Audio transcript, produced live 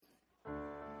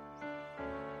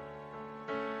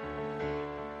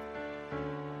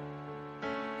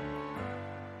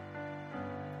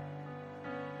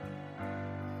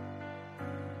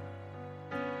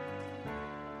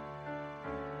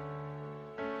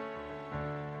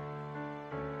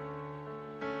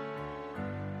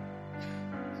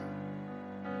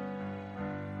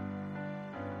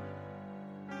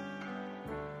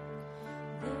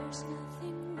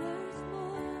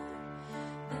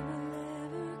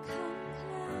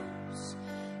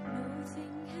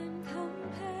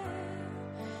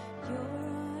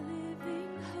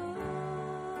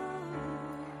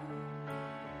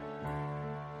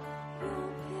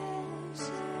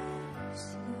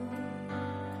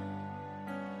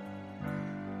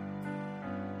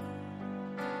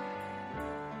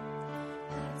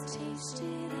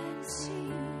Tasted and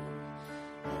seen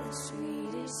the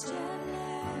sweetest of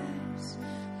loves,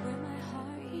 where my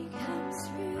heart he comes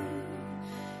through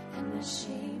and my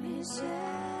shame is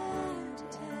undone.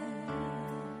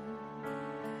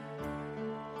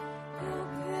 Your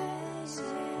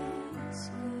presence,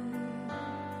 Lord.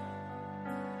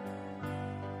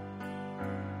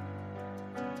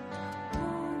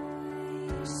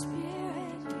 Holy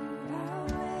Spirit, you are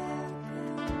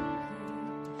welcome.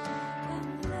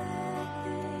 Come let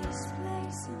this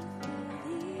place and fill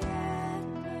the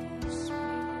atmosphere.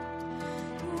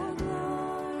 Your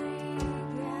glory,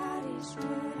 God, is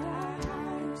what our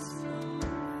hearts long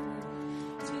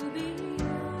for, to be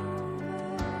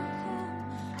overcome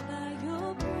by your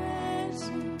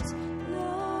presence,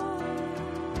 Lord.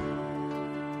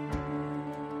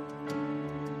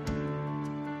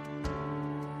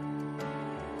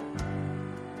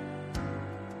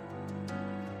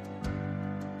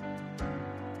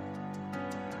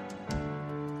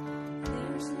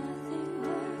 There's nothing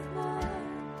worth more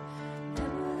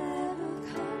that will ever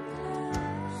come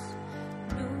close.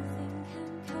 Nothing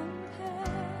can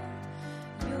compare.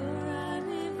 You're our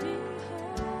living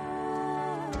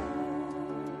hope.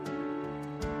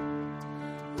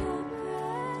 Your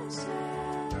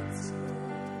presence,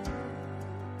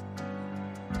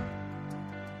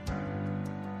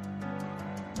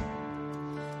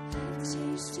 I've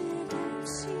tasted and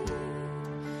seen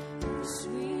the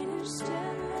sweetest of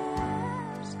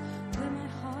loves, where my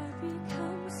heart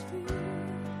becomes free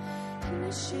and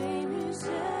the shame is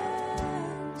undone.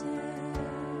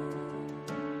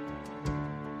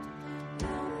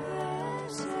 Your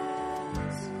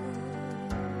presence,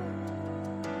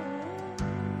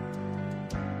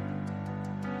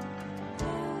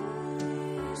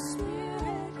 Holy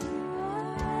Spirit, you are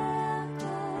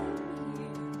welcome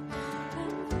here.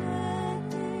 Come flood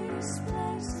this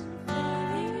place and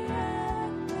fill the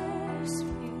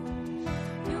atmosphere.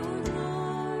 Your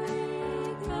glory,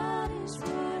 God, is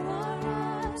what our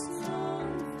hearts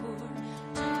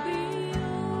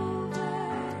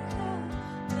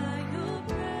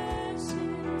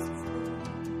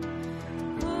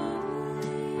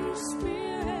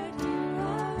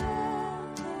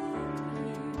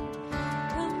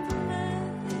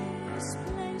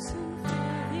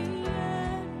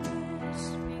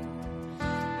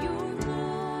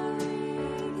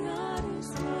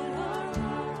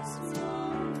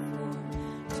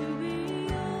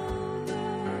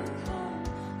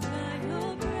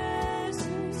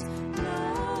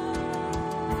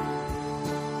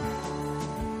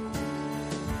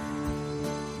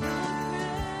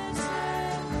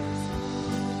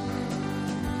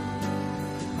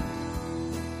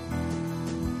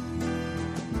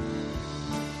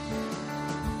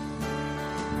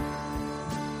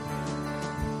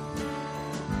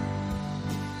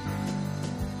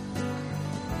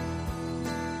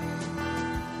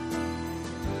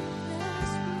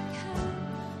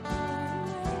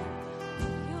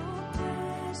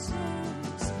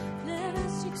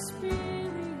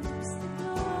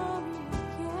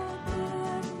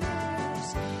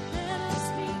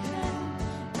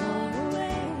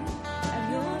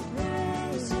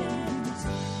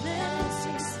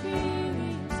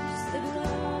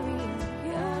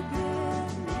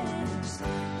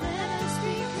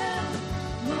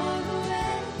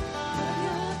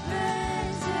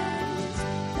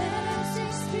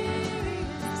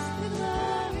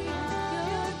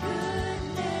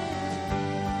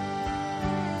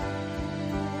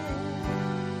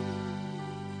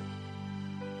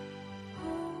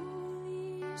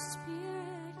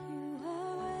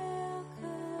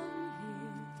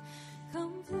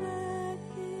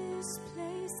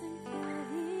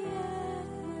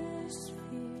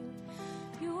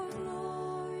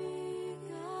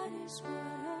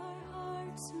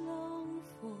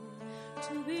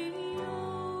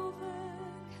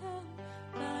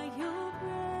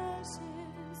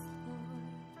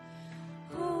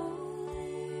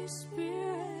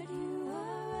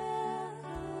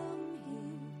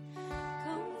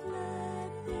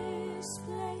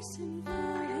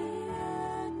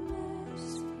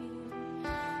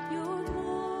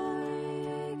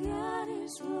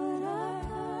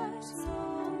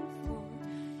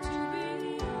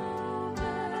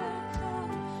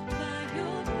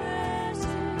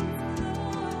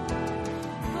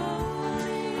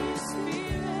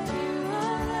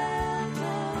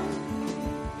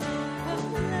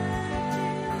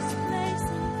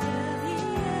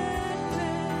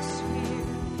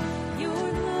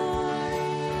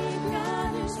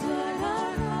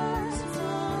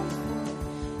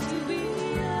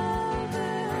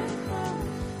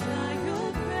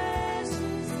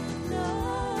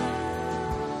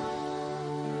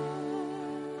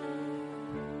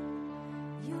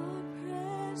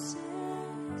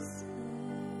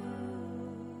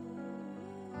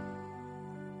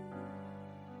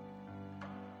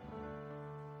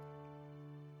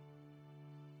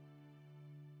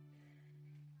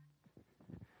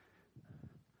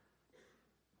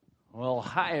Well,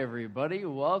 hi, everybody.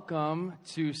 Welcome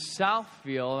to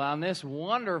SouthField on this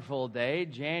wonderful day,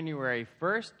 January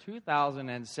 1st,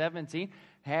 2017.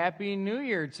 Happy New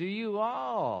Year to you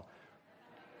all.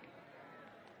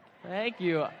 Thank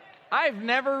you. I've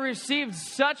never received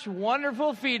such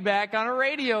wonderful feedback on a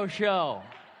radio show.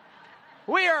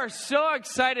 We are so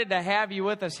excited to have you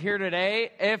with us here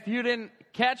today. If you didn't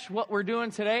catch what we're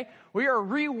doing today, we are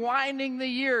rewinding the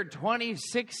year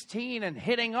 2016 and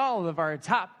hitting all of our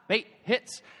top 8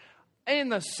 hits in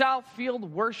the SouthField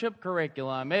worship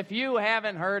curriculum. If you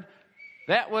haven't heard,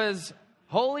 that was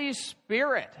Holy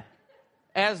Spirit,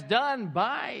 as done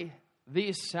by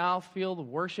the SouthField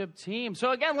worship team.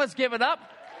 So again, let's give it up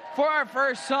for our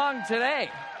first song today.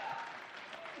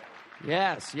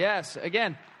 Yes.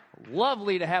 Again,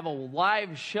 lovely to have a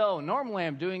live show. Normally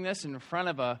I'm doing this in front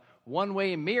of a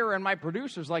one-way mirror, and my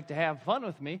producers like to have fun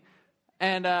with me,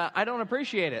 and I don't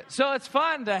appreciate it. So it's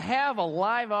fun to have a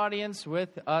live audience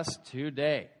with us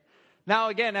today. Now,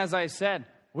 again, as I said,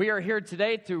 we are here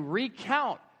today to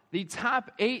recount the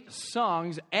top 8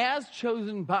 songs as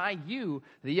chosen by you,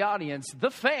 the audience,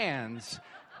 the fans,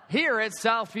 here at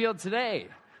SouthField today.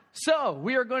 So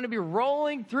we are going to be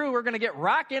rolling through, we're going to get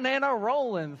rocking and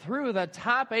a-rolling through the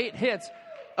top 8 hits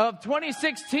of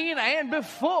 2016 and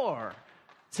before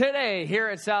today here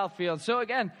at SouthField. So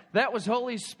again, that was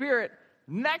Holy Spirit.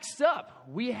 Next up,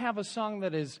 we have a song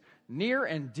that is near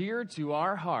and dear to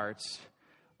our hearts.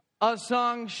 A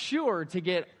song sure to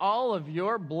get all of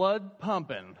your blood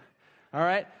pumping. All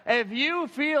right? If you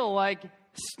feel like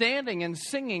standing and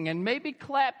singing and maybe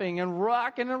clapping and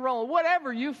rocking and rolling,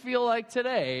 whatever you feel like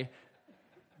today,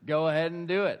 go ahead and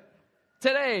do it.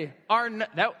 Today,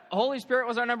 that Holy Spirit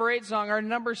was our number 8 song. Our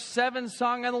number 7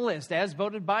 song on the list, as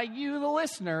voted by you, the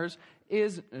listeners,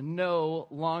 is No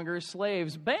Longer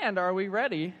Slaves. Band, are we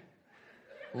ready?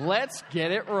 Let's get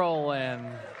it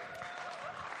rolling.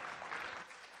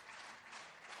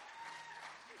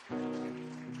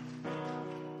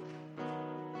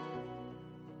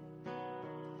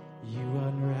 You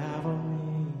unravel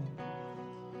me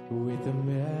with a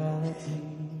melody.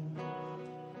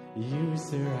 You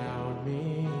surround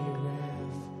me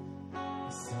with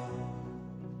a song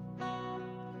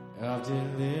of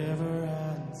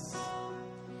deliverance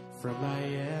from my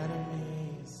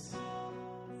enemies,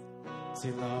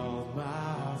 till all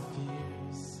my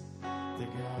fears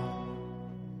they're gone.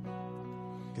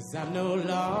 'Cause I'm no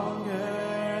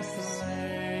longer a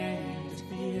slave to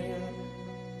fear.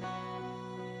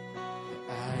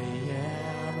 I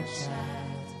am a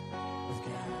child of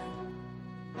God.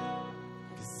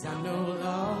 I'm no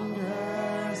longer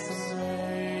a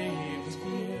slave to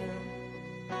fear.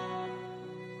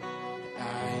 I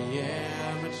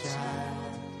am a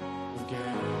child of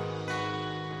God.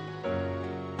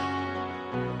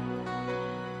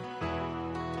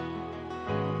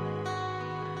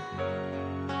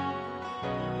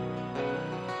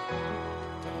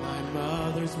 My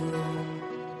mother's womb,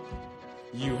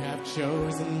 you have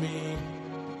chosen me.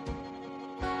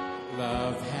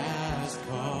 Love has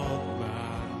called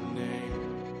my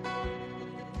name.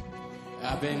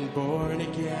 I've been born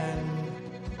again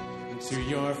to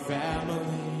your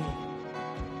family.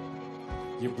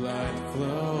 Your blood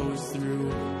flows through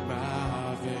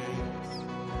my veins.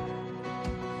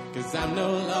 'Cause I'm no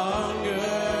longer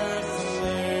a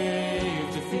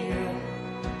slave to fear.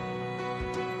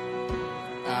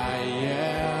 I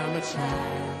am a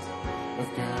child of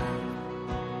God.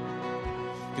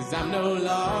 'Cause I'm no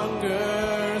longer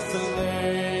a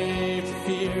slave to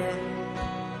fear.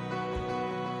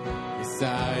 Yes, I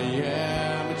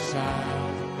am a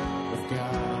child of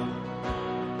God.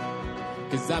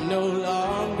 'Cause I'm no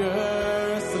longer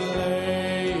a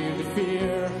slave to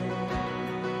fear.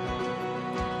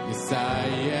 Yes, I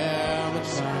am a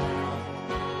child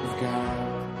of God.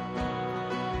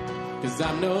 'Cause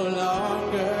I'm no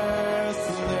longer a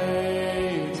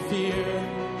slave to fear.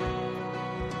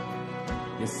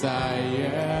 Yes, I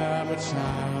am a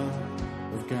child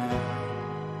of God.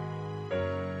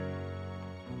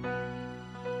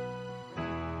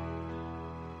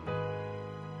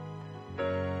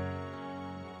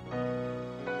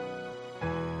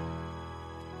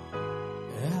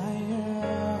 I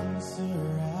am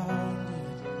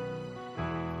surrounded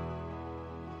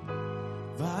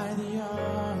by the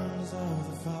arms of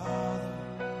the Father.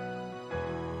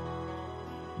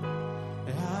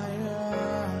 I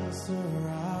am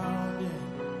surrounded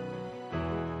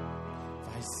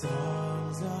by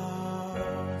songs of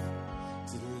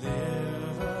deliverance.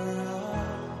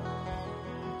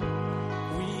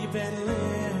 We've been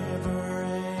liberated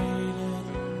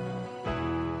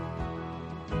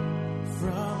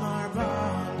from our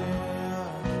bondage.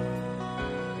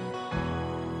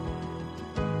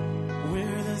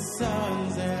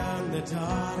 a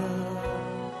daughter.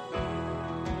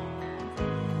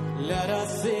 Let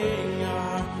us sing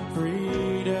our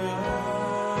freedom.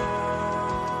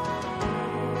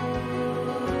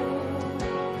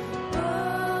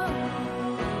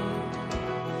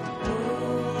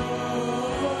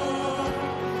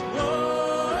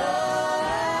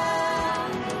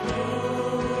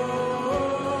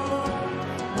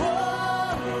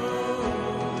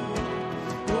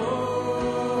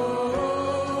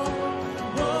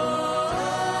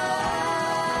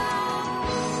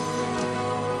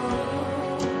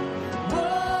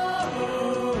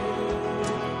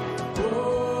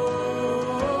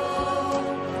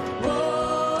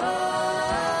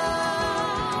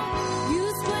 You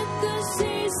split the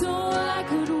sea so I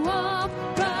could walk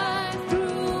right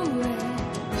through it.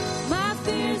 My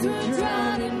fears were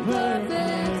drowned in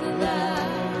perfect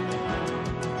love.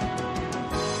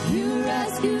 You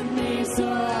rescued me so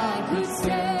I could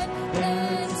stand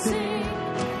and sing.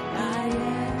 I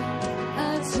am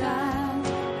a child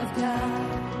of God.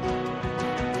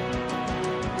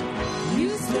 You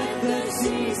split the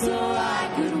sea so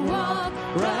I could walk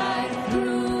right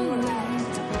through it.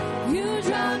 You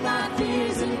drowned my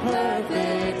fears in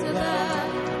perfect love.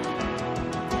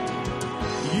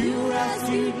 You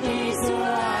rescued me so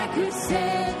I could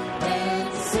stand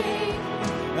and sing.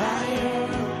 I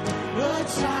am a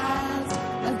child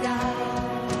Of God.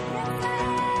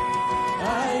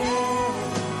 I am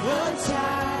a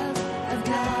child Of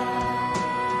God.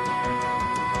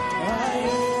 I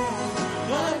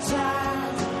am a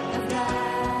child Of God.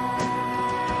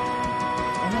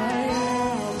 I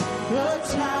am a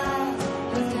child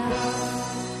Of God.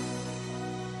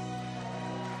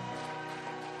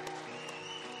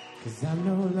 'Cause I'm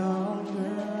no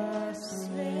longer a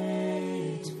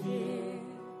slave to fear.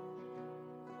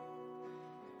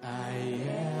 I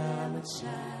am a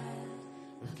child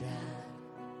of God.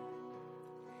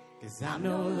 'Cause I'm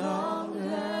no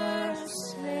longer a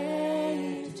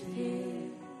slave to fear.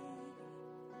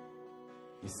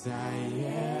 Yes, I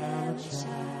am a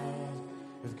child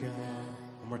of God.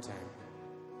 One more time.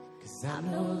 'Cause I'm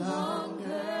no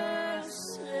longer a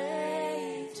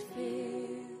slave to fear.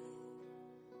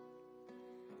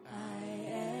 I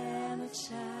am a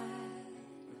child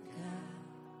of God.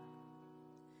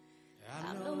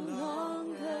 I'm no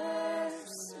longer a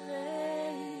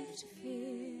slave to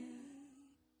fear.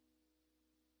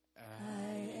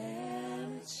 I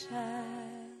am a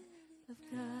child Of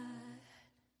God.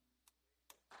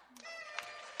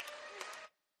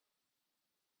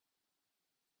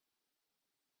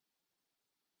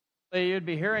 You'd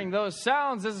be hearing those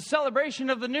sounds as a celebration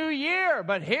of the new year.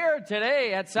 But here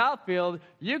today at SouthField,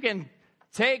 you can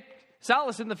take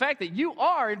solace in the fact that you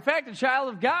are, in fact, a child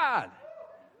of God.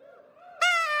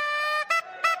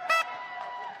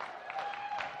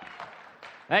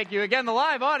 Thank you. Again, the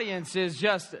live audience is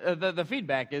just, the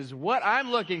feedback is what I'm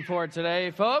looking for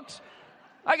today, folks.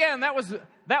 Again, that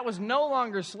was No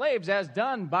Longer Slaves as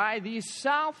done by the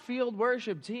SouthField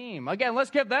worship team. Again,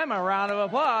 let's give them a round of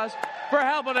applause for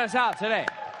helping us out today.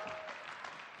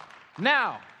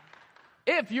 Now,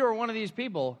 if you're one of these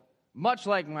people, much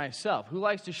like myself, who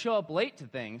likes to show up late to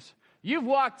things, you've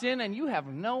walked in and you have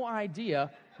no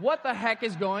idea what the heck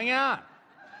is going on.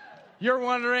 You're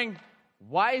wondering,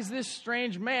 why is this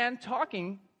strange man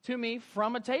talking to me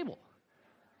from a table?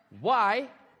 Why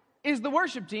is the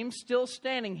worship team still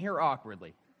standing here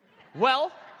awkwardly?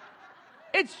 Well,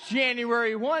 it's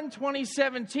January 1,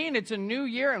 2017. It's a new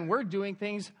year, and we're doing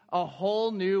things a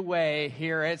whole new way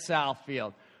here at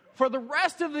SouthField. For the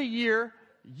rest of the year,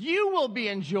 you will be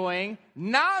enjoying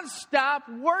nonstop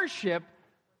worship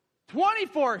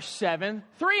 24/7,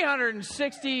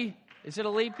 360, is it a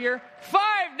leap year?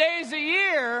 5 days a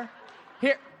year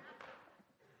here.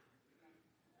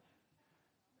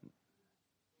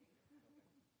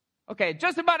 Okay,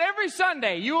 just about every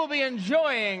Sunday, you will be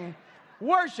enjoying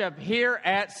worship here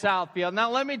at SouthField.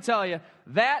 Now, let me tell you,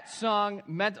 that song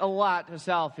meant a lot to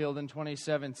SouthField in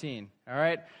 2017, all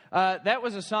right? That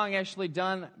was a song actually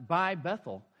done by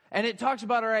Bethel, and it talks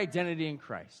about our identity in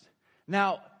Christ.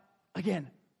 Now, again,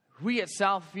 we at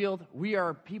SouthField, we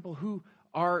are people who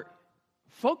are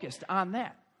focused on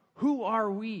that. Who are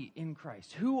we in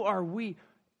Christ? Who are we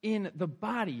in the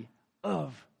body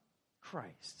of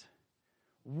Christ?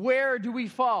 Where do we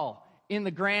fall in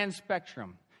the grand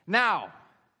spectrum? Now,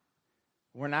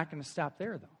 we're not going to stop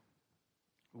there, though.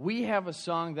 We have a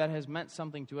song that has meant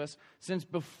something to us since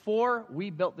before we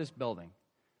built this building.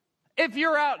 If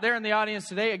you're out there in the audience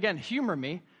today, again, humor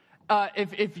me.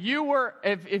 If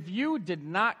you did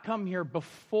not come here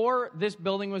before this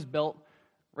building was built,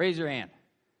 raise your hand.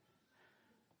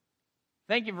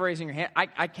 Thank you for raising your hand.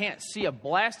 I can't see a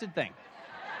blasted thing.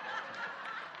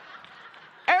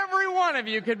 Every one of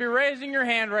you could be raising your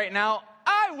hand right now.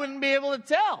 I wouldn't be able to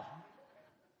tell.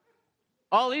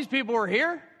 All these people were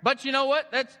here, but you know what?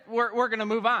 We're going to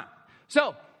move on.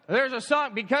 So there's a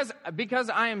song, because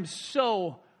I am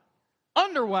so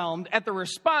underwhelmed at the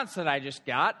response that I just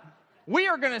got. We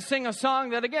are going to sing a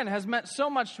song that, again, has meant so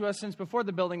much to us since before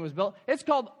the building was built. It's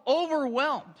called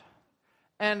Overwhelmed.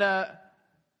 And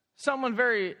someone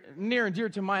very near and dear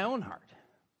to my own heart.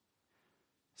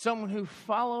 Someone who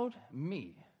followed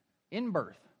me in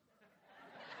birth.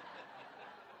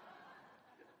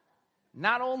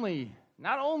 Not only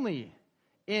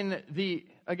in the,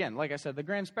 again, like I said, the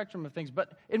grand spectrum of things, but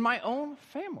in my own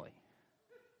family.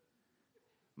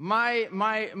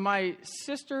 My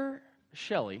sister,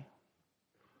 Shelley,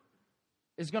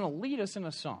 is going to lead us in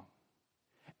a song.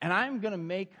 And I'm going to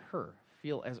make her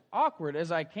feel as awkward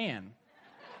as I can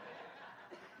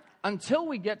until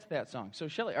we get to that song. So,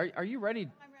 Shelley, are you ready?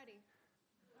 I'm ready.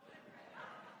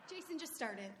 Jason just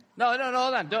started. No,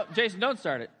 hold on. Jason, don't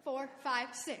start it. 4, 5,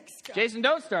 6. Go. Jason,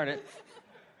 don't start it.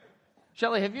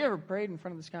 Shelley, have you ever prayed in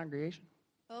front of this congregation?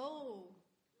 Oh,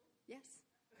 yes.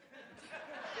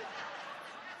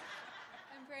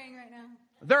 I'm praying right now.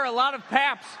 There are a lot of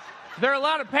Papps. There are a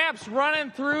lot of Papps running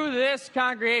through this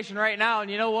congregation right now, and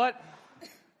you know what?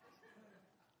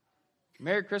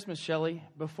 Merry Christmas, Shelley.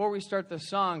 Before we start this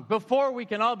song, before we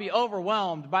can all be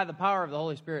overwhelmed by the power of the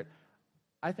Holy Spirit,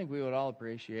 I think we would all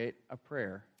appreciate a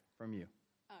prayer from you.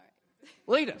 All right.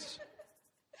 Lead us.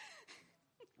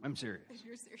 I'm serious.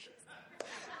 You're serious.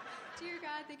 Dear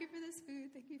God, thank you for this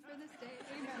food. Thank you for this day.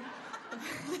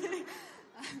 Amen.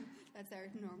 That's our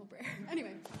normal prayer.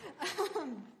 Anyway.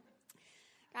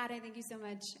 God, I thank you so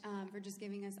much for just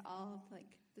giving us all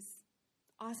this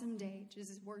awesome day to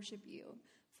just worship you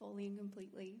fully and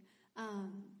completely.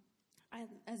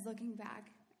 As looking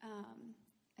back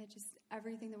at just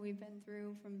everything that we've been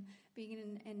through, from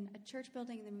being in a church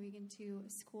building and then moving into a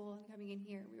school and coming in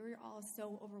here, we were all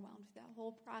so overwhelmed with that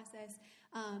whole process.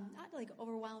 Not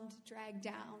overwhelmed, dragged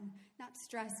down, not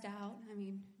stressed out. I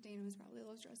mean, Dana was probably a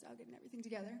little stressed out getting everything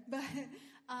together, but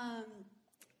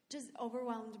just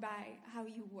overwhelmed by how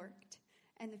you worked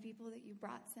and the people that you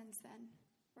brought since then.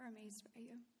 We're amazed by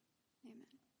you. Amen.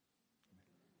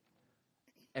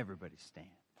 Everybody stand.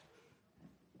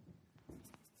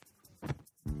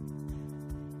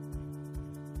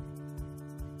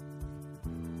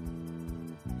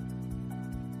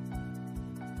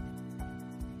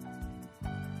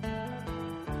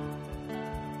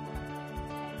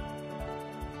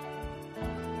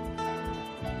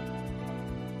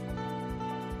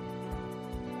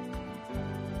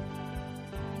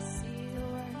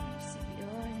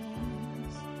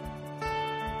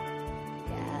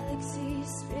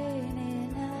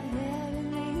 Spinning a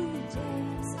heavenly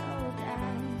dance, oh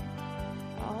God,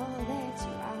 all that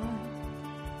you are,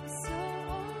 so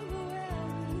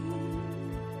overwhelming.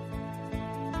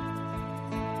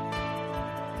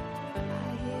 I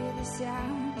hear the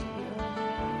sound of your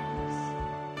voice,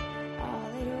 all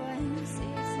at once it's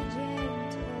a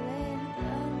gentle and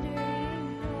thundering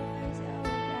noise, oh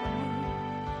God,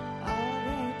 all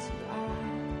that you are,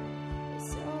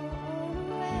 so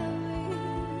overwhelming.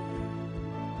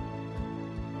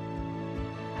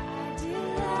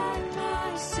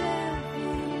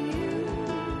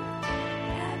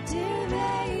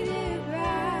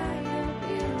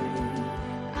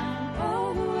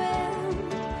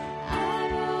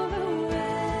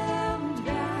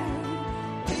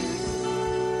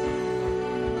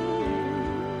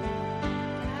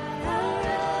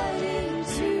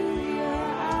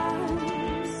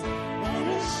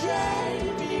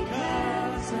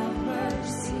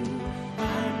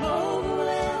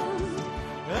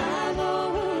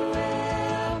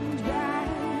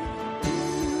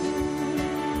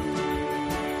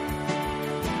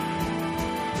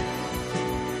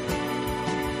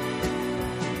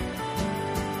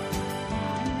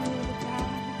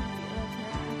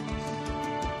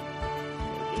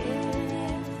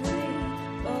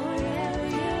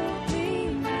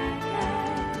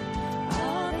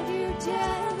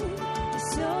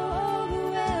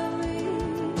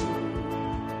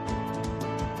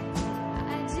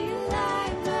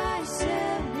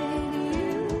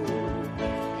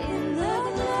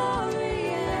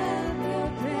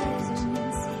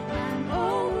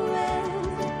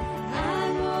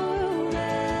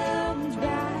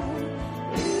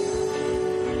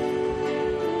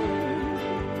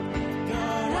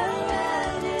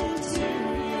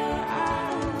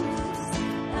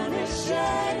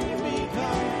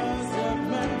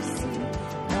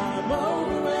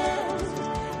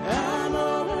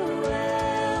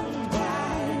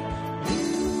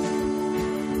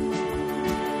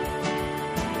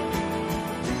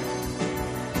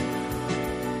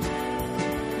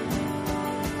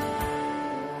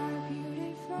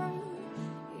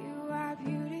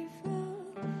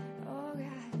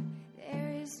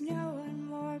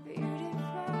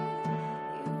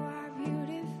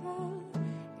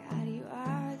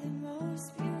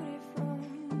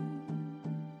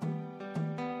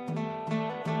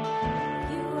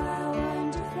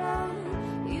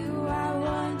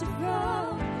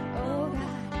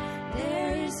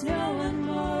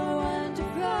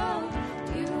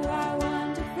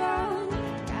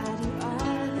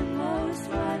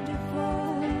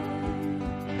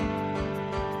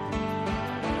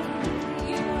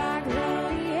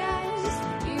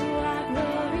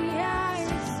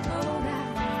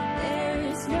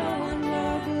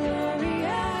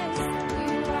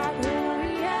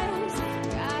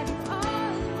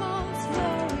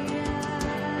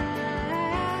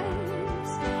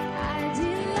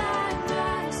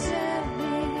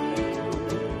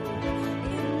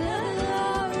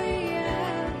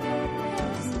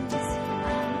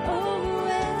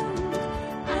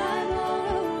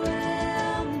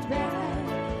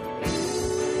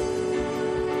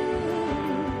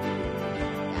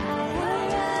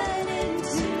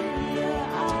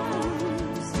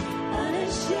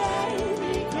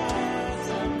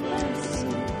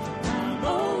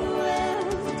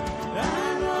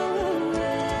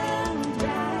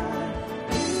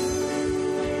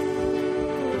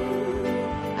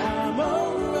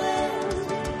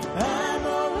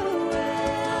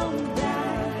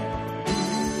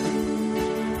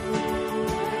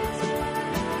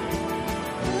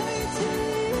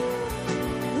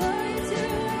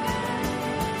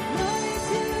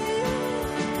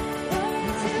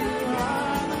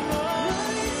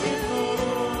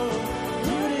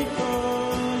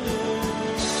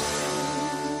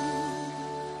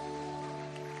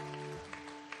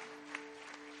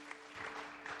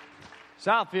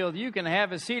 Southfield, you can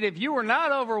have a seat. If you were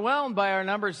not overwhelmed by our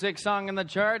number 6 song in the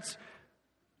charts,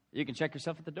 you can check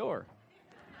yourself at the door.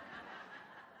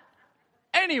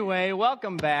 Anyway,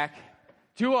 welcome back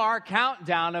to our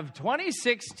countdown of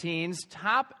 2016's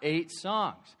top 8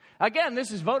 songs. Again, this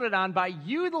is voted on by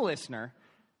you, the listener,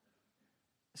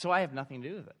 so I have nothing to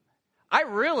do with it.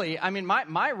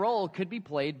 My role could be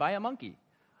played by a monkey.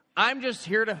 I'm just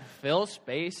here to fill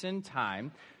space and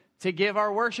time to give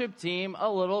our worship team a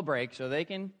little break so they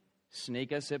can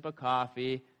sneak a sip of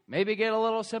coffee, maybe get a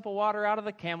little sip of water out of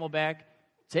the Camelback,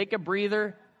 take a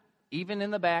breather, even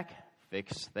in the back,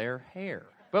 fix their hair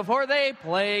before they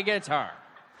play guitar.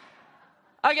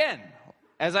 Again,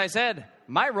 as I said,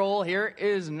 my role here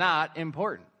is not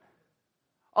important.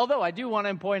 Although I do want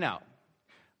to point out,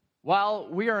 while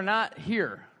we are not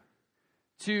here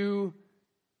to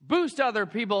boost other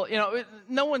people,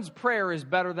 no one's prayer is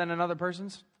better than another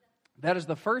person's. That is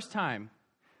the first time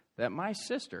that my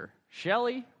sister,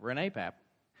 Shelly Renee Papp,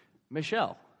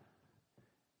 Michelle,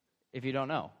 if you don't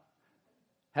know,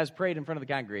 has prayed in front of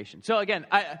the congregation. So again,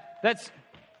 that's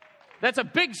a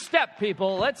big step,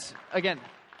 people.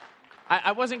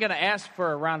 I wasn't going to ask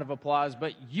for a round of applause,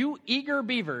 but you eager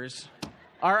beavers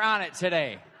are on it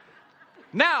today.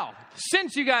 Now,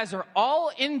 since you guys are all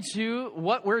into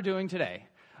what we're doing today,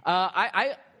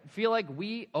 I feel like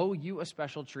we owe you a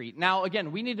special treat. Now,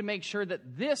 again, we need to make sure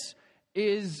that this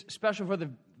is special for the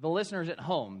listeners at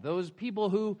home, those people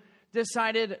who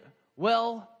decided,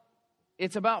 well,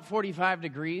 it's about 45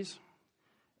 degrees.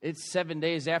 It's 7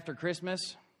 days after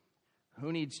Christmas.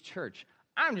 Who needs church?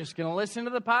 I'm just going to listen to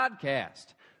the podcast.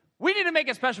 We need to make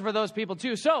it special for those people,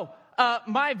 too. So,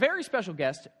 my very special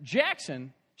guest,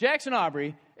 Jackson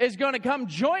Aubrey, is going to come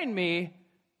join me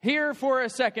here for a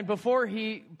second before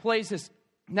he plays his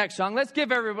next song. Let's give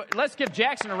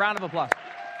Jackson a round of applause.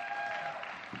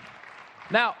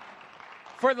 Now,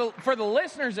 for the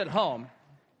listeners at home,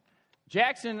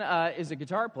 Jackson is a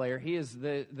guitar player. He is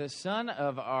the son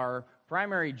of our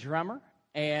primary drummer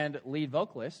and lead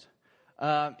vocalist.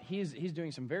 He's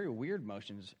doing some very weird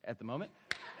motions at the moment.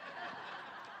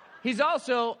 He's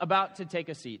also about to take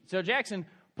a seat. So Jackson,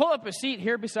 pull up a seat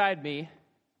here beside me.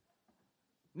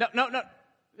 No.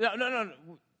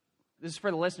 This is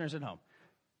for the listeners at home.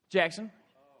 Jackson,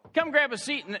 come grab a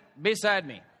seat beside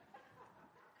me.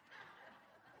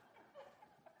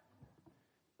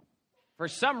 For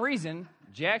some reason,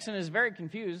 Jackson is very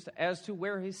confused as to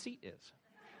where his seat is.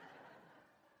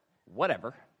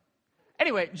 Whatever.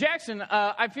 Anyway, Jackson,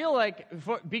 I feel like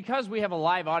because we have a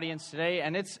live audience today,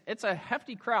 and it's a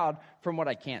hefty crowd from what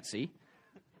I can't see,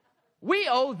 we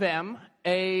owe them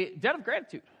a debt of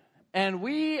gratitude. And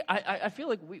I feel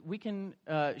like we can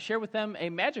share with them a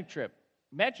magic trick,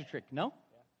 no?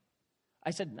 Yeah. I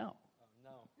said no.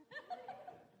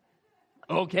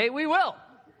 No. Okay, we will.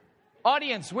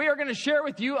 Audience, we are going to share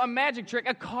with you a magic trick,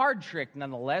 a card trick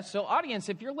nonetheless. So audience,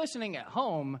 if you're listening at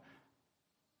home,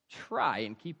 try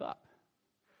and keep up.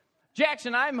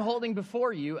 Jackson, I'm holding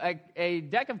before you a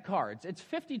deck of cards. It's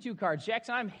 52 cards.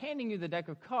 Jackson, I'm handing you the deck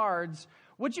of cards.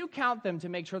 Would you count them to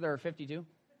make sure there are 52?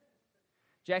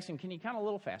 Jackson, can you count a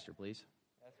little faster, please?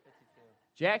 That's 52.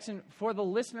 Jackson, for the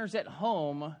listeners at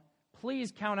home,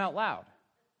 please count out loud.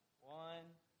 1,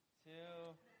 2,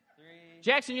 3.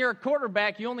 Jackson, you're a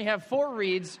quarterback. You only have 4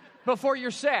 reads before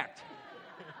you're sacked.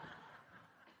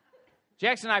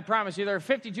 Jackson, I promise you there are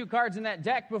 52 cards in that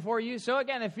deck before you. So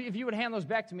again, if you would hand those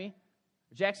back to me.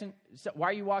 Jackson, why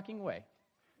are you walking away?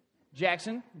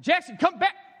 Jackson, come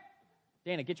back.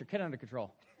 Dana, get your kid under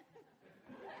control.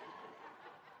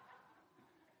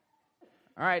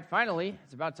 All right, finally,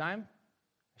 it's about time.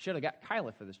 I should have got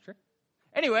Kyla for this trick.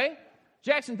 Anyway,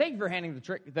 Jackson, thank you for handing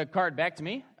the card back to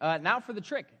me. Now for the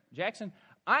trick. Jackson,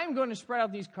 I'm going to spread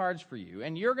out these cards for you,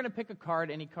 and you're going to pick a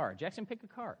card, any card. Jackson, pick a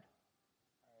card.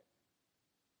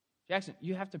 Jackson,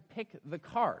 you have to pick the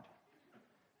card.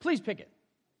 Please pick it.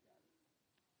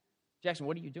 Jackson,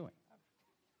 what are you doing?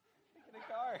 I'm picking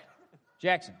a card.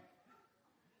 Jackson,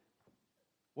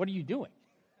 what are you doing?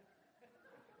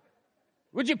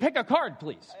 Would you pick a card,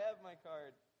 please? I have my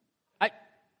card.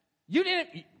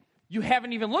 You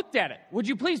haven't even looked at it. Would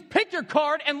you please pick your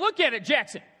card and look at it,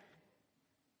 Jackson?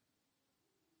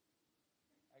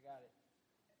 I got it.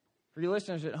 For you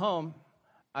listeners at home,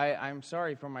 I'm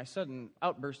sorry for my sudden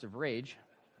outburst of rage.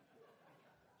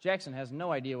 Jackson has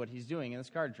no idea what he's doing in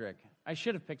this card trick. I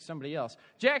should have picked somebody else.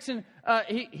 Jackson,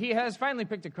 he has finally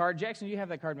picked a card. Jackson, do you have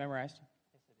that card memorized? Yes,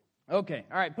 I do. Okay.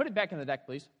 All right. Put it back in the deck,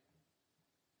 please.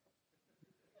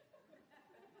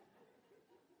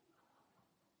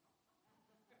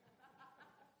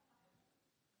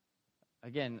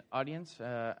 again, audience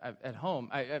at home,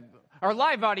 our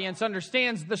live audience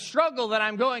understands the struggle that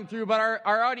I'm going through, but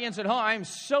our audience at home, I'm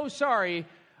so sorry.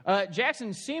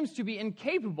 Jackson seems to be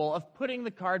incapable of putting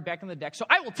the card back in the deck, so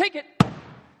I will take it,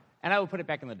 and I will put it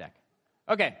back in the deck.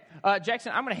 Okay,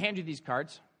 Jackson, I'm going to hand you these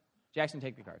cards. Jackson,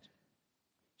 take the cards.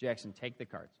 Jackson, take the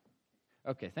cards.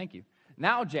 Okay, thank you.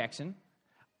 Now, Jackson,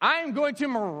 I'm going to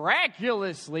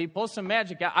miraculously pull some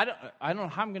magic out. I don't know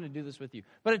how I'm going to do this with you.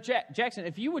 But Jackson,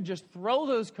 if you would just throw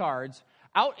those cards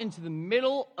out into the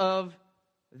middle of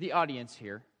the audience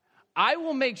here, I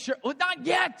will make sure. Oh, not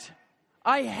yet.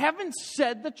 I haven't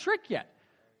said the trick yet.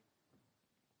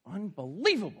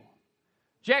 Unbelievable.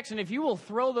 Jackson, if you will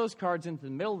throw those cards into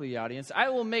the middle of the audience, I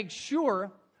will make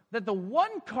sure that the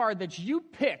one card that you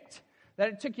picked, that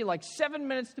it took you like 7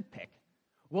 minutes to pick,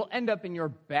 will end up in your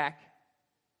back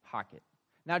pocket.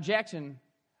 Now, Jackson,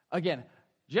 again,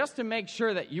 just to make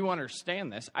sure that you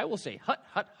understand this, I will say hut,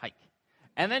 hut, hike.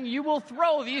 And then you will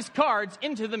throw these cards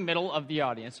into the middle of the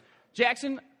audience.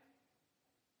 Jackson,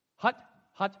 hut,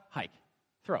 hut, hike.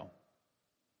 Throw.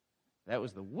 That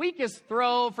was the weakest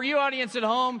throw for you audience at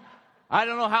home. I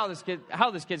don't know how this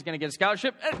kid's going to get a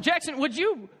scholarship. Jackson, would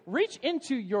you reach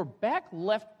into your back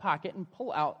left pocket and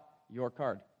pull out your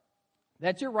card?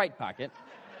 That's your right pocket.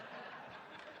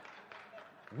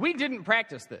 We didn't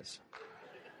practice this.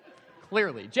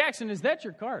 Clearly. Jackson, is that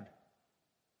your card?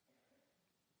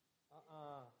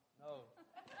 No.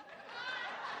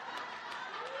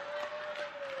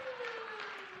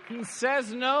 He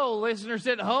says no. Listeners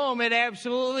at home, it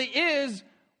absolutely is.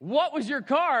 What was your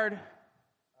card?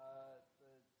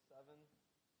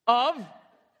 The 7. Of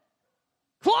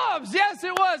clubs. Yes,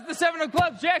 it was the 7 of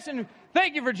clubs. Jackson,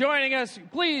 thank you for joining us.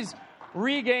 Please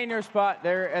regain your spot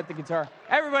there at the guitar.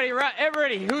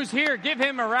 Everybody who's here, give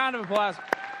him a round of applause.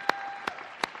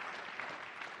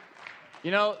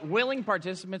 You know, willing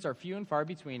participants are few and far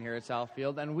between here at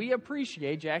SouthField, and we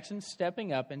appreciate Jackson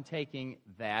stepping up and taking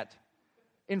that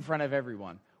in front of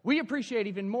everyone. We appreciate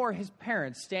even more his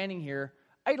parents standing here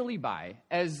idly by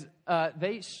as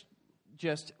they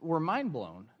just were mind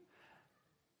blown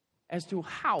as to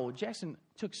how Jackson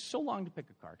took so long to pick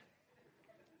a card.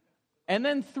 And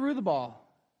then threw the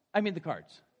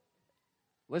cards.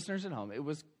 Listeners at home, it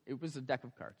was a deck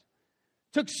of cards.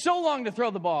 Took so long to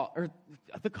throw the ball, or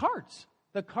the cards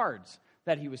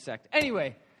that he was sacked.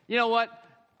 Anyway, you know what?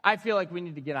 I feel like we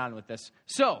need to get on with this.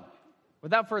 So,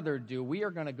 without further ado, we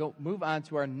are going to move on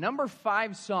to our number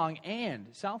 5 song and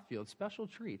SouthField special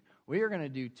treat. We are going to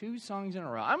do 2 songs in a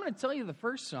row. I'm going to tell you the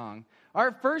first song.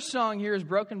 Our first song here is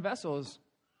Broken Vessels,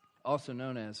 also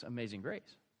known as Amazing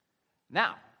Grace.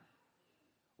 Now,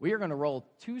 we are going to roll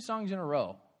 2 songs in a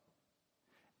row.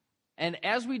 And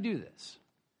as we do this,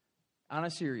 on a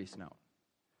serious note,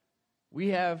 we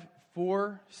have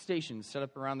 4 stations set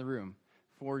up around the room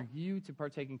for you to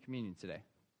partake in communion today.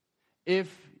 If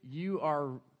you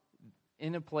are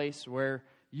in a place where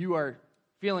you are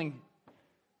feeling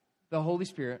the Holy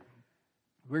Spirit,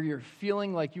 where you're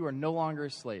feeling like you are no longer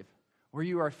a slave, where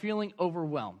you are feeling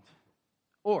overwhelmed,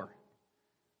 or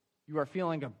you are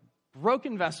feeling a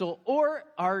broken vessel, or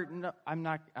I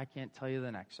can't tell you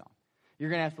the next song. You're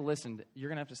going to have to listen. You're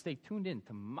going to have to stay tuned in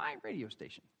to my radio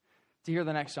station to hear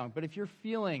the next song. But if you're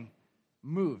feeling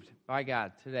moved by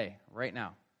God today, right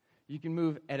now, you can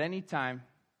move at any time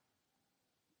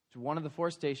to one of the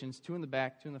 4 stations, 2 in the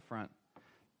back, 2 in the front,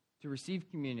 to receive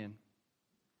communion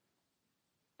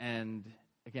and,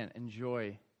 again,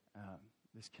 enjoy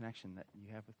this connection that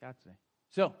you have with God today.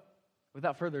 So,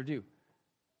 without further ado,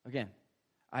 again,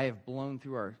 I have blown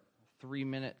through our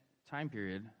 3-minute time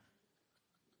period,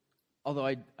 although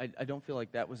I don't feel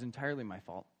like that was entirely my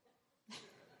fault.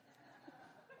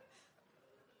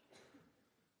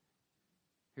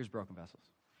 Here's Broken Vessels.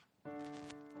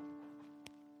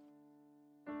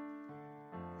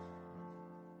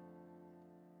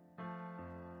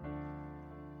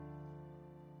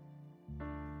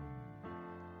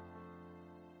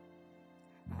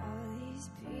 All these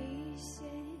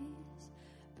pieces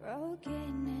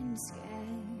broken and scattered,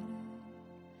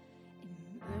 in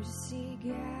mercy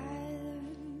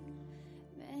gathered,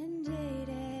 mended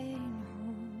and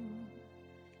whole,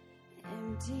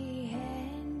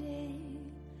 empty-handed,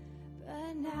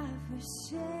 but not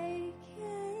forsaken.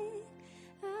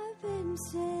 I've been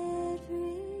set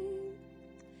free.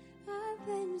 I've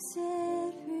been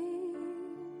set free.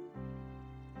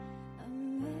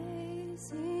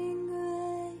 Amazing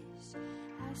grace,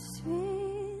 how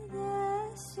sweet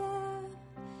the sound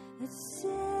that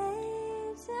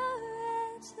saves a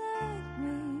wretch like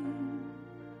me.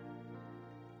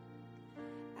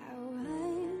 I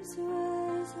once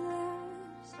was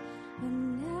lost, but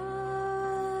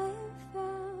now I'm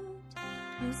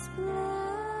was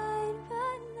blind,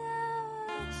 but now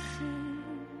I see.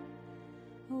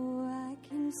 Oh, I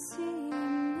can see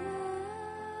now.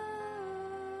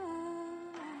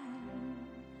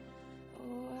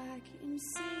 Oh, I can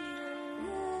see the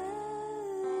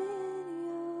love in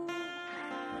your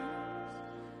eyes,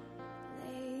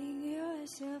 laying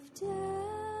yourself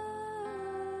down,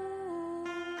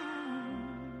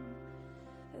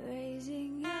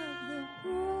 raising up the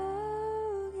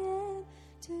broken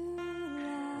to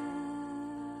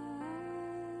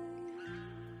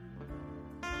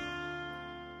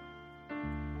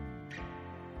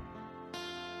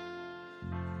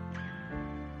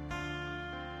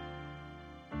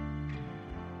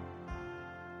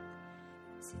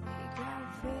take our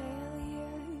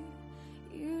failure,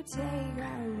 you take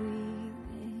our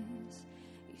weakness.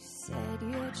 You set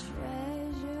your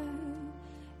treasure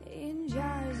in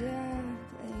jars of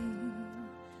clay.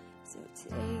 So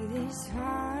take this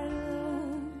heart,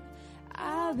 Lord,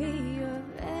 I'll be your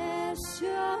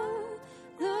vessel,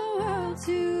 the world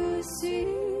to see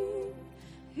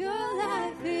your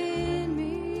life in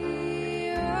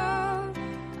me. Oh,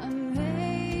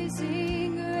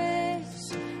 amazing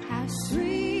grace, how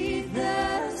sweet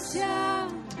the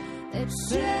sound that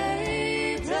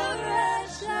saved a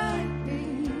wretch like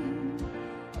me.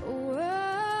 Oh,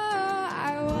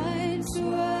 I once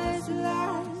was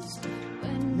lost,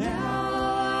 but now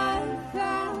I'm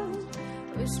found.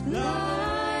 Was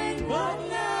blind, but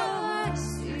now I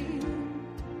see.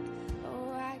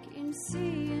 Oh, I can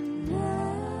see you now.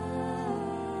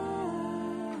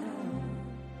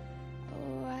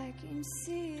 Oh, I can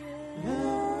see the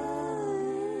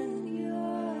love in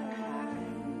your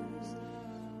eyes,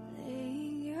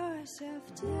 laying yourself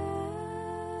down,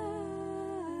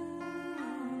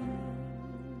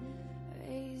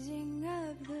 raising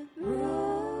up the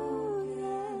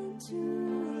broken to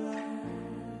life.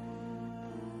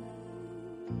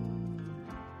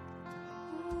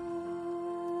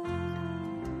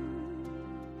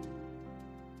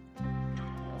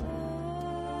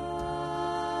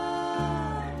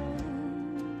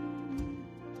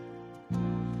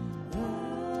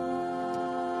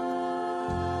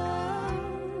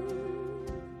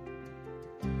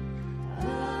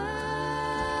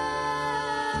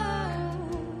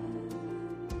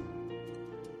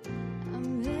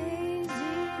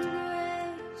 Amazing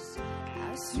grace,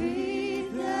 how sweet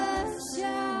the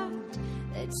sound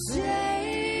that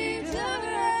saved a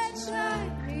wretch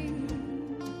like me.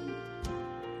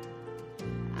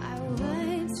 I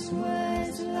once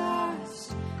was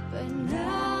lost, but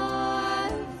now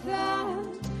I'm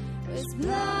found. Was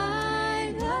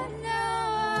blind, but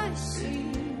now I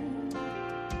see.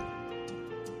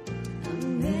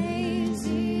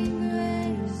 Amazing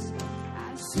grace,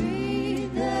 how sweet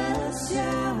the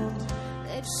sound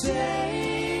that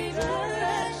saved a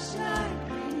wretch like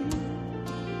me.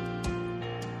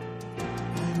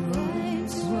 I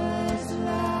once was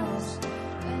lost,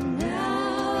 but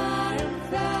now I'm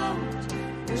found.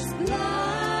 Was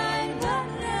blind, but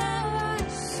now I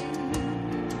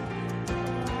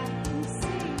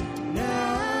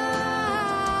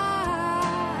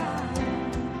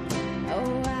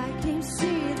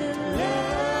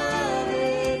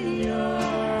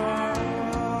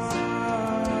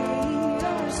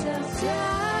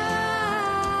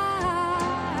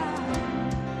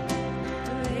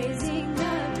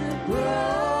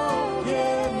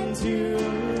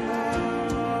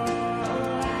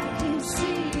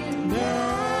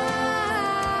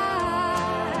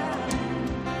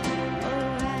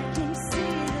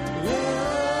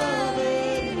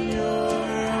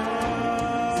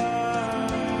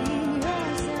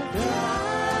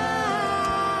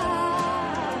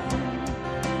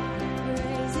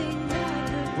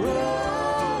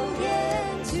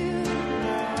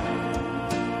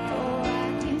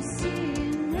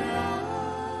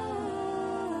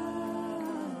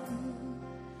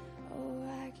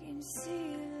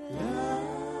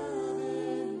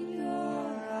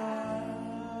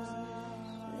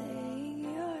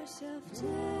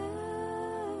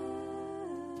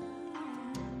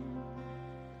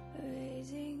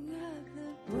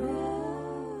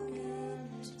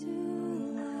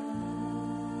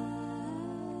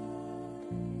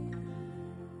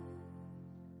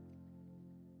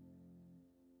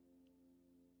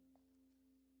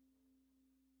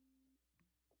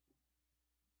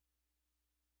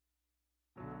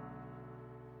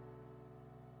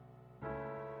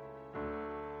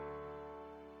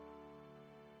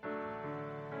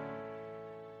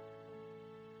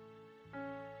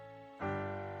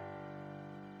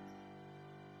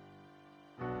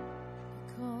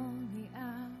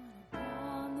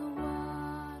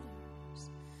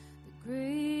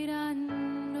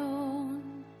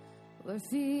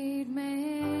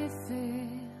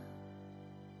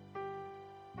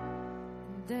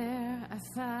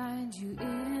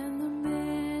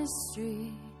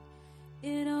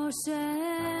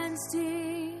oceans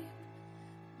deep,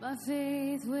 my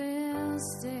faith will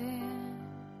stand,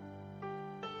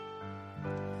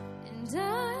 and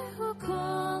I will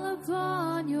call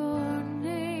upon your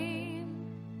name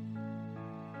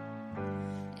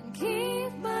and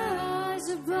keep my eyes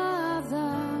above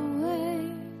the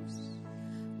waves.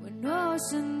 When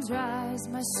oceans rise,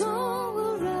 my soul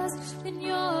will rest in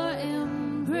your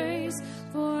embrace,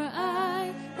 for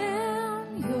I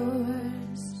am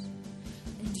yours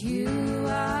and you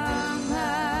are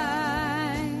mine.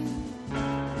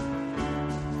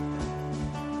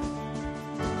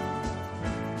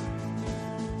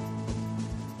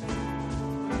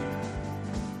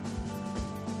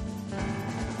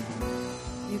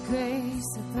 Your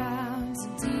grace abounds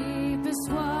in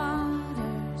deepest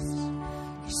waters.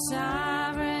 Your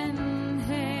sovereign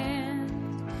hand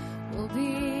will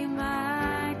be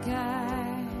my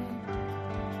guide.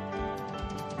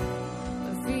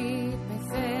 Where feet may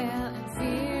fail and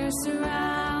fear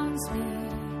surrounds me,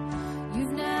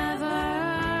 you've never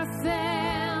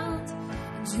failed,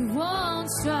 and you won't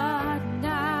start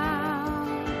now.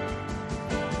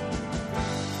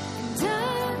 And I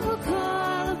will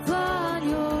call upon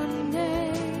your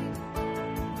name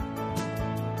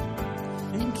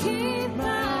and keep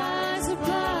my eyes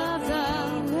above the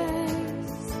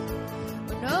waves.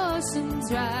 When oceans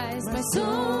rise, my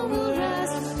soul will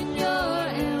rest in your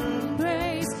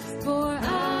embrace, for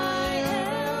I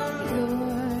am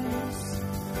yours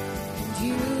and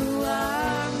you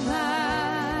are mine.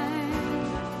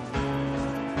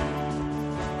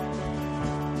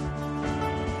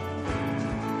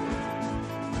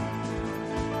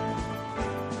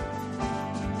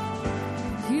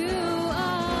 You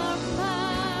are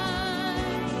mine.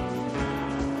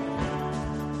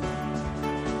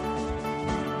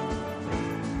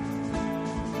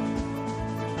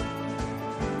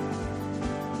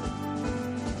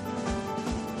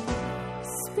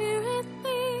 Spirit,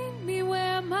 lead me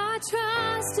where my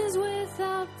trust is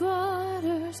without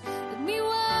borders. Let me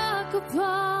walk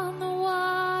upon the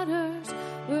waters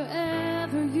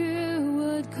wherever you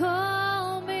would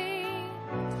call me.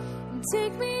 And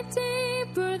take me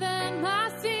deeper than my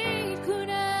feet could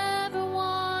ever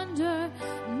wander.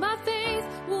 My faith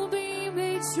will be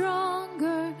made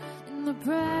stronger in the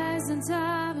presence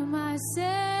of my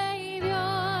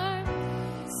Savior.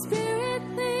 Spirit,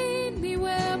 lead me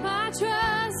where my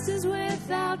trust is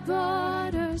without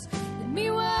borders. Let me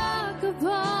walk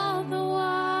upon the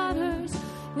waters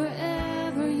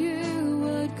wherever you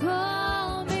would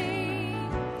call me.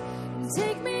 And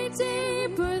take me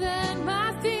deeper than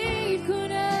my feet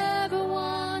could ever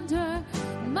wander.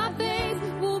 My faith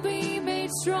will be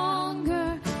made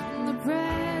stronger in the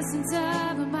presence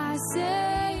of my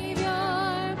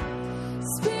Savior.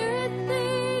 Spirit,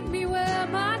 lead me where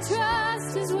my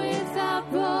trust is without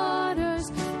borders.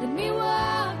 Let me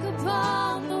walk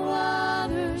upon the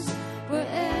waters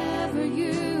wherever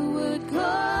you would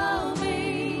call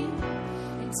me.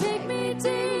 And take me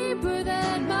deeper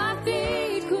than my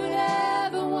feet could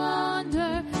ever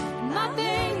wander. My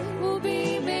faith will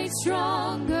be made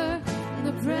stronger in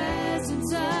the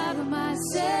presence of my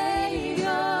Savior.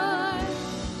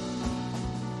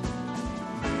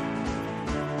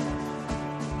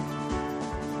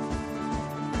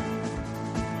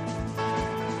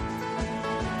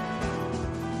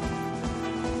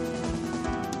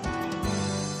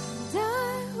 And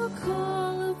I will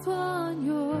call upon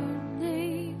your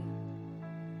name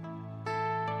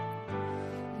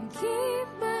and keep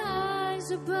my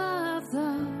eyes above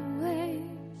the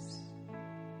waves.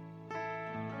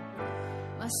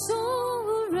 My soul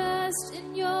will rest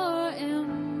in your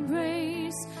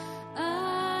embrace.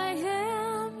 I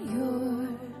am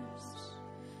yours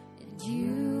and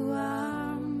you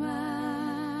are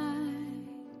mine.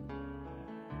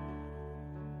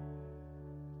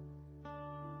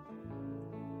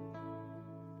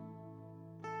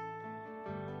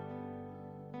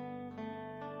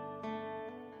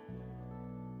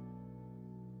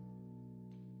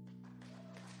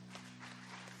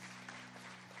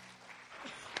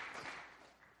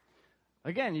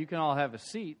 Again, you can all have a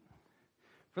seat.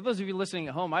 For those of you listening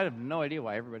at home, I have no idea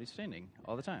why everybody's standing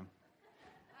all the time.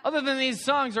 Other than these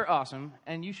songs are awesome,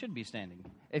 and you should be standing.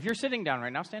 If you're sitting down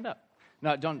right now, stand up.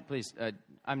 No, don't, please.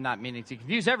 I'm not meaning to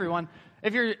confuse everyone.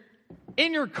 If you're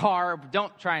in your car,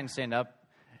 don't try and stand up.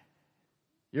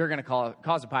 You're going to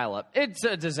cause a pileup. It's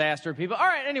a disaster, people. All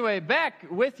right, anyway, back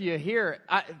with you here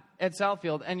at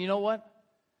SouthField. And you know what?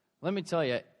 Let me tell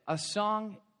you, a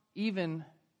song even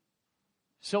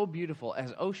so beautiful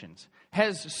as Oceans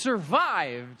has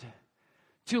survived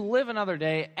to live another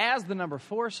day as the number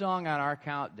 4 song on our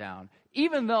countdown,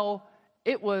 even though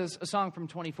it was a song from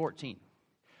 2014.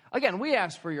 Again, we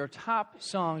asked for your top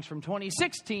songs from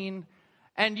 2016,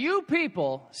 and you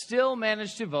people still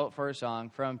managed to vote for a song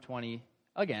from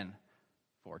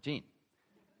 2014.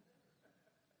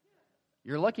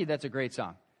 You're lucky that's a great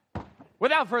song.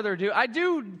 Without further ado, I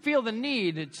do feel the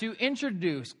need to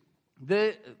introduce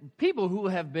the people who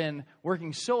have been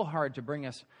working so hard to bring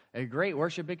us a great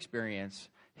worship experience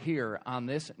here on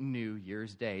this New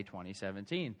Year's Day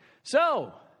 2017.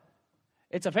 So,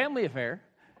 it's a family affair.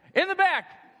 In the back,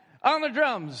 on the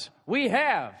drums, we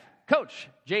have Coach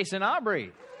Jason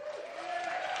Aubrey.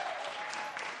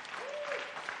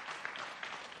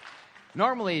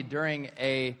 Normally, during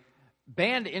a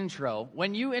band intro,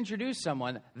 when you introduce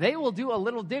someone, they will do a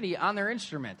little ditty on their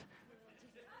instrument.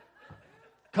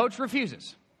 Coach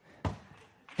refuses.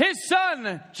 His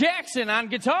son, Jackson, on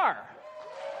guitar.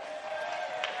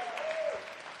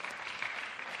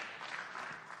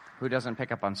 Who doesn't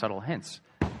pick up on subtle hints?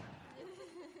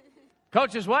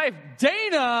 Coach's wife,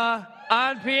 Dana,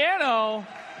 on piano.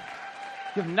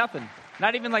 You have nothing.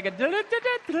 Not even like a... 0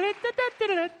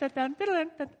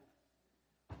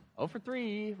 for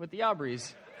 3 with the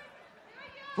Aubreys.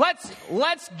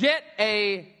 Let's get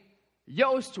a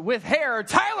Yost with hair.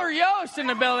 Tyler Yost in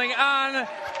the building on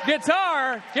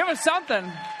guitar. Give us something.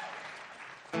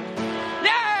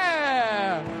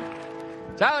 Yeah!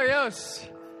 Tyler Yost.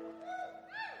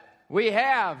 We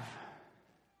have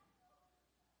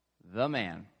the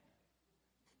man,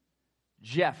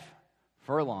 Jeff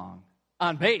Furlong,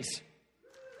 on bass.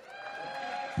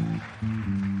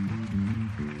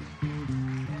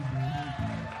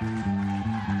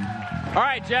 All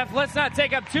right, Jeff, let's not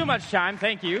take up too much time.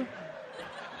 Thank you.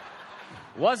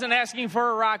 Wasn't asking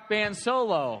for a rock band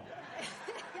solo.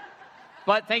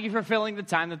 But thank you for filling the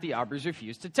time that the Aubreys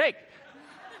refused to take.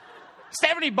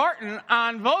 Stephanie Barton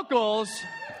on vocals.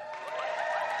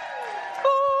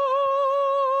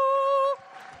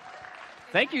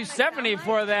 Thank you, Stephanie,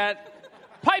 for that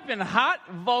piping hot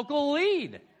vocal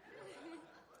lead.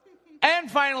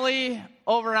 And finally,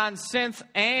 over on synth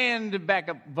and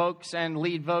backup vocals and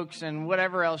lead vocals and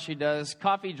whatever else she does,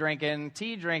 coffee drinking,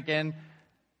 tea drinking,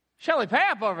 Shelly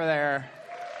Papp over there.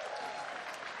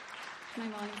 My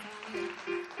volume's on.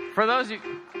 For those of you...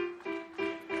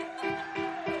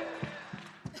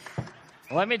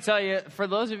 Let me tell you, for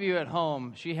those of you at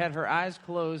home, she had her eyes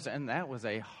closed, and that was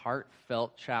a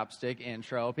heartfelt chopstick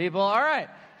intro, people. All right.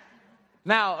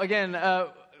 Now, again,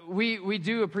 we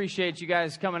do appreciate you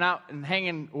guys coming out and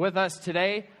hanging with us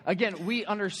today. Again, we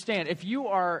understand. If you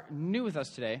are new with us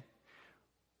today,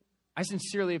 I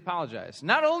sincerely apologize.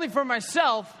 Not only for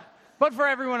myself, but for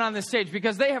everyone on this stage,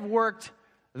 because they have worked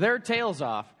their tails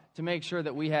off to make sure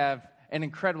that we have an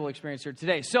incredible experience here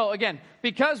today. So, again,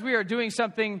 because we are doing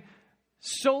something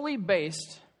solely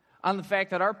based on the fact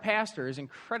that our pastor is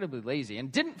incredibly lazy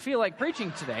and didn't feel like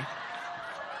preaching today.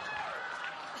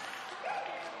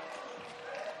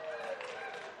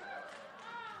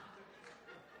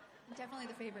 I'm definitely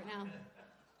the favorite now.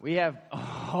 We have, I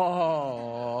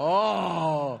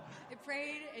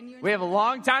prayed and you... we have a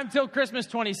long time till Christmas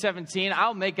 2017.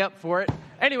 I'll make up for it.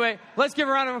 Anyway, let's give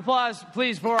a round of applause,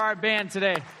 please, for our band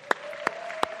today.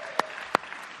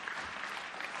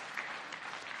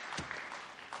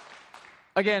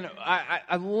 Again,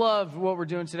 I love what we're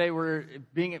doing today.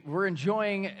 We're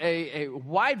enjoying a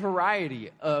wide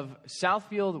variety of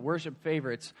SouthField worship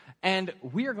favorites, and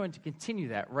we are going to continue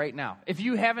that right now. If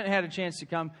you haven't had a chance to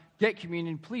come get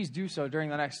communion, please do so during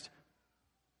the next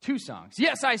 2 songs.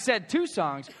 Yes, I said 2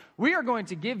 songs. We are going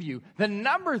to give you the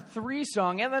number 3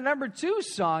 song and the number 2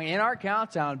 song in our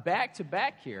countdown back to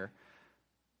back here.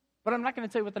 But I'm not going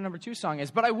to tell you what the number 2 song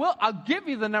is, but I'll give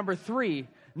you the number 3.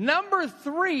 Number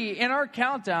 3 in our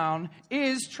countdown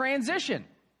is Transition.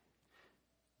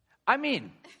 I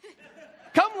mean,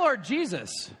 come Lord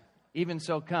Jesus, even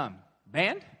so come.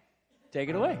 Band, take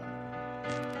it away.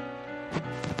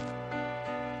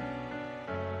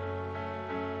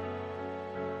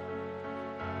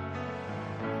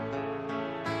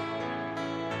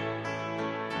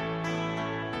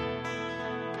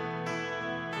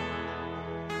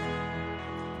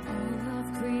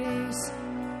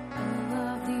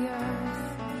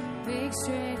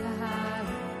 Straight a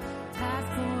highway, path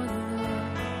for the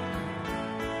Lord.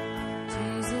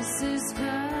 Jesus is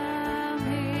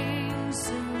coming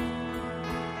soon.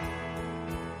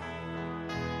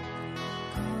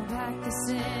 Call back the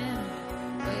sinner,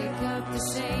 wake up the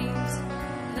saints.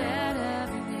 Let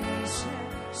every nation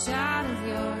shout of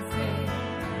your faith.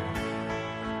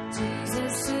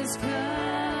 Jesus is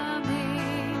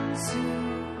coming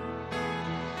soon.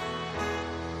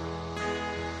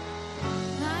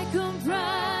 Like a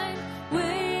bride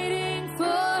waiting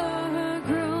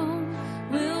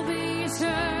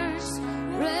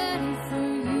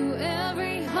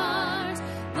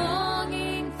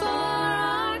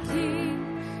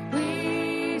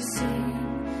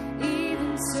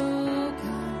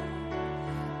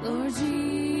Lord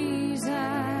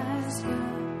Jesus,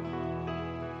 come.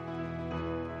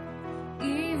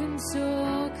 Even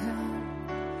so, come,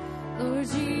 Lord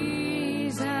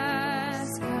Jesus,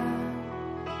 come.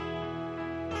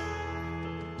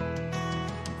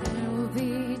 There will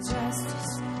be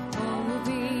justice, all will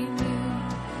be new.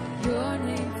 Your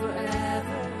name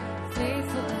forever,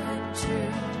 faithful and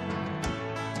true.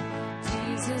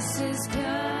 Jesus is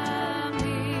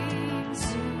coming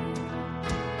soon.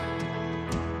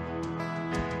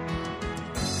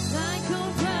 Like a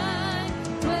bride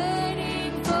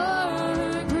waiting for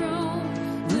her groom,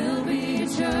 we'll be a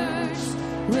church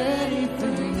ready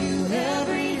for you.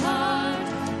 Every heart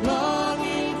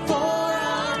longing for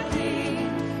our King,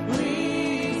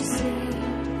 we sing.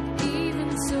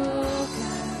 Even so,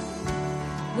 come,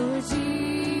 Lord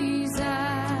Jesus,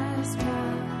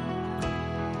 come.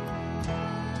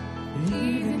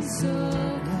 Even so,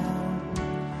 come,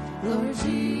 Lord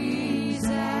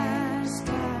Jesus,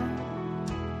 come.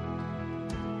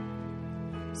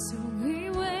 So we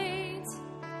wait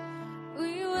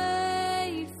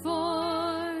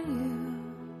for you.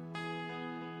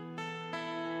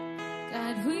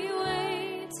 God, we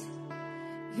wait,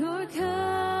 you're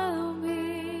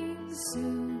coming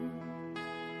soon.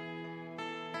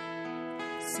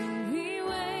 So we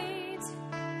wait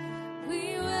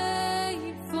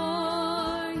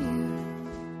for you.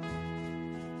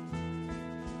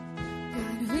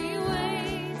 God, we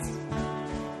wait,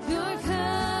 you're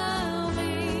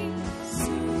coming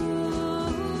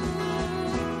soon.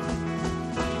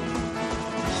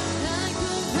 Like a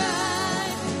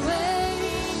bride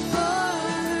waiting for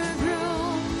her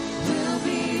groom, we'll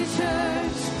be a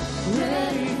church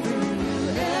ready for you.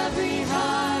 Every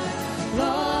heart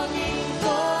longing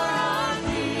for our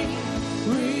King,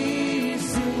 we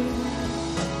sing.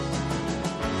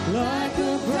 Like a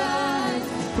bride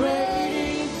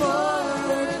waiting for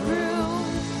her groom,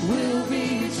 we'll be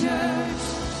a church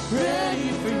ready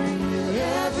for you.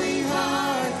 Every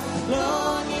heart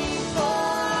longing for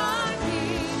our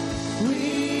King, we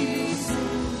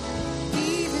sing.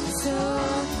 Even so,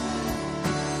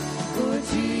 Lord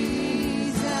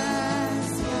Jesus,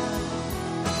 come.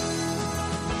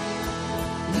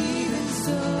 Even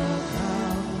so,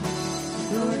 come,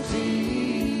 Lord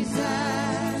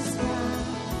Jesus, come.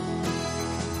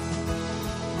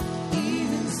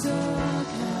 Even so,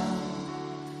 come,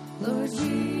 Lord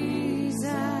Jesus,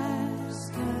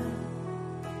 come.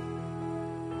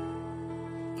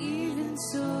 Even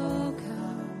so,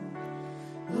 come,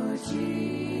 Lord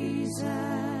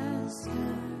Jesus,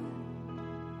 come.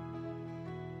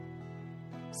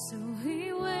 So we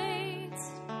wait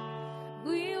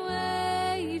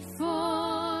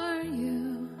for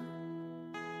you.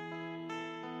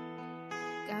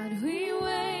 God, we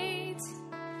wait,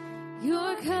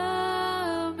 you're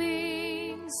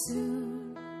coming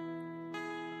soon.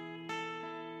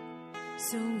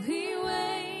 So we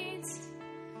wait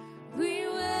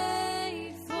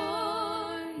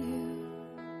for you.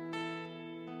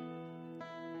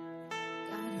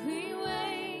 God, we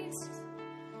wait,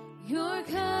 you're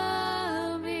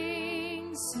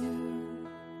coming soon.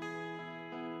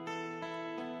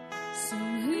 So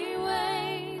we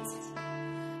wait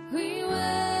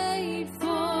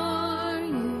for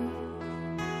you.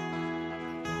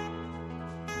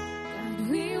 God,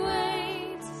 we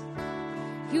wait,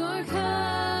 you're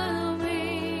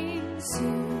coming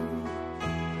soon.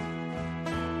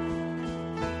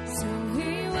 So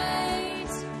we wait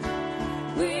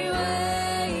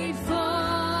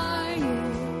for you.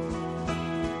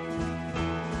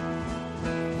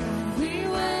 God, we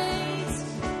wait,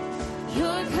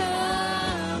 you're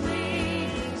coming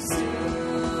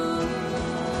soon.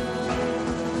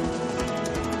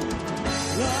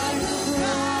 Like a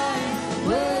bride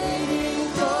waiting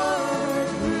for her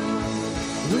groom,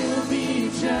 we'll be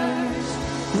church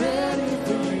ready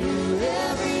for you.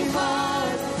 Every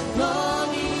heart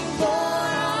longing for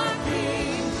our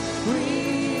King, we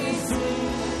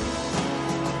sing.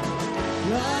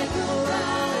 Like a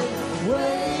bride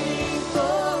waiting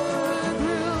for her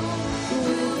groom,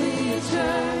 we'll be a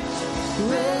church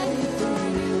ready for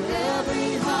you.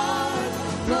 Every heart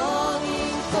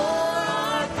longing for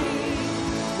our King,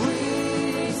 we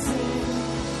sing.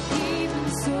 Even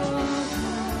so,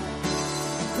 come,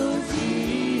 Lord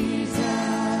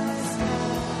Jesus,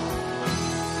 come.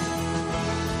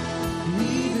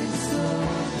 Even so,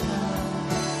 come,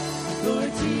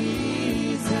 Lord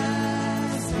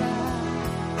Jesus, come.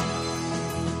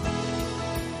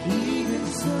 Even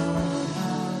so,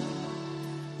 come,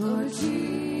 Lord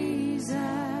Jesus,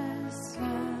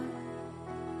 come.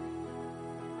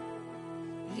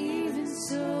 Even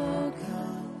so,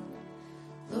 come,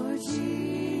 Lord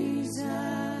Jesus.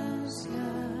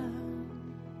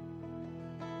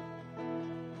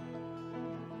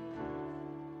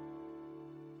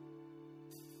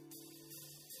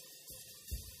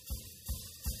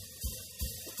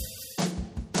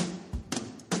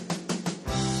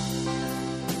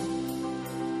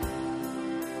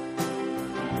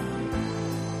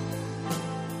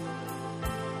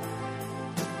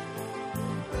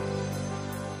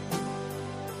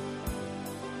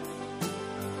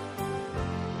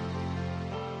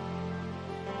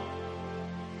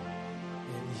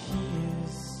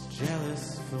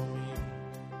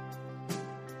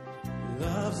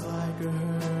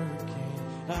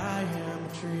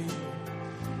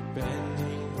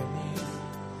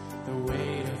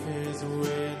 His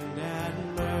wind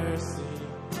and mercy.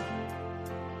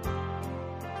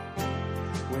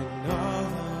 When all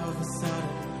of a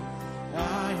sudden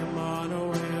I am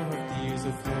unaware of these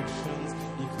afflictions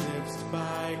eclipsed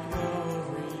by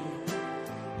glory,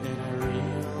 and I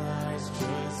realize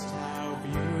just how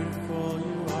beautiful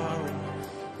you are and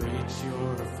how great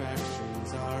your affections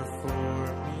are for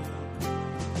me.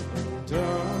 And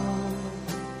oh,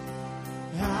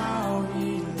 how he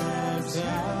loves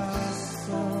us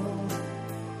so.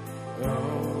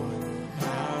 Oh,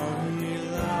 how he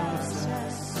loves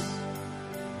us.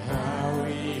 How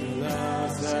he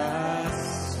loves us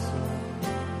so.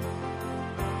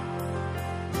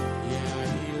 Yeah,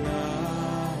 he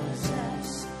loves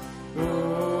us.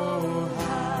 Oh,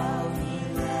 how he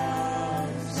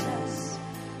loves us.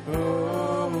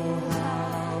 Oh,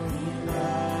 how he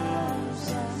loves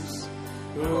us.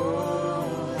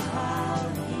 Oh, how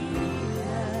he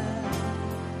loves.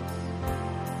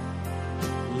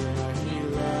 Yeah, he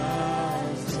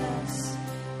loves us.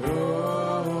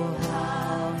 Oh,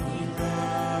 how he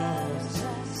loves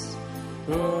us.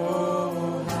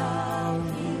 Oh, how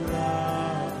he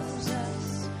loves us.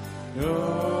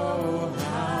 Oh,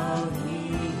 how he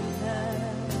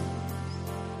loves.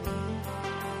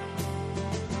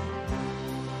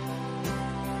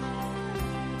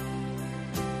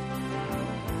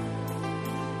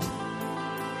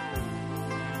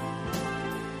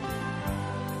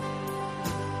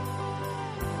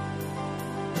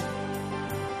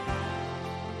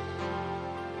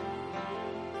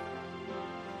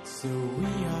 So we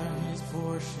are his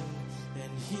portion,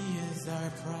 and he is our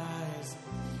prize,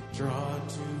 drawn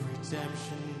to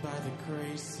redemption by the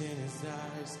grace in his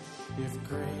eyes. If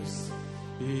grace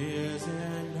is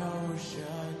an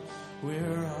ocean,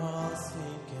 we're all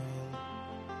sinking.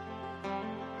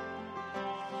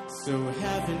 So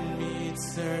heaven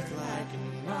meets earth like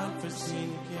an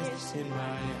unforeseen kiss, and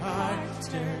my heart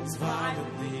turns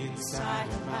violently inside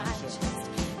of my chest.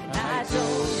 I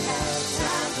don't have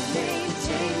time to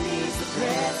maintain these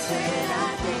regrets when I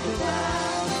think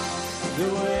about the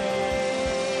way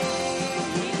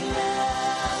he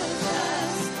loves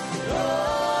us. Oh,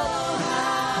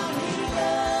 how he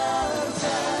loves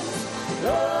us.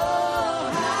 Oh,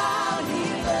 how he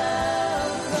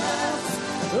loves us.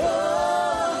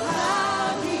 Oh, how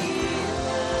he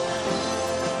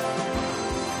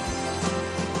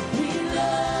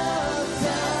loves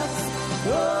us.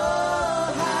 Oh,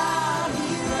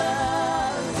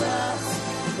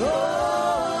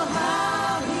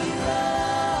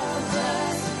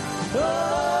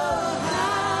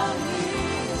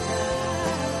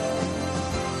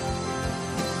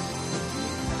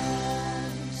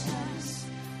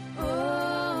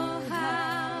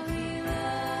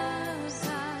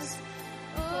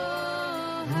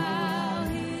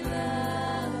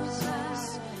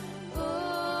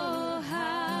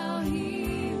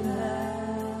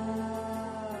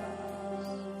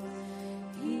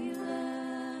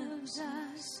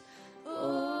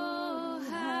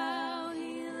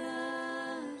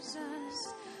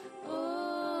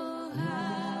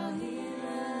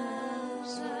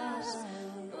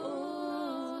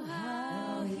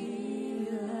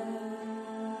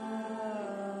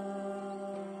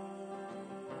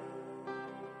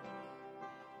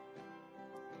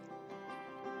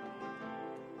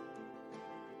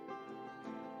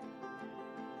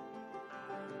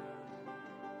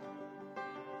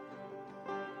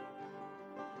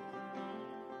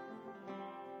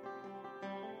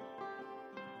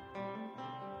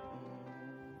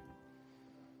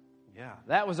 Yeah,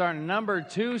 that was our number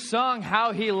 2 song,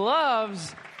 How He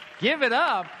Loves. Give it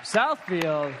up,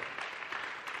 Southfield.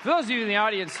 For those of you in the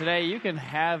audience today, you can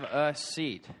have a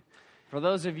seat. For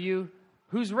those of you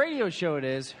whose radio show it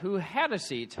is, who had a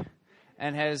seat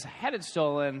and has had it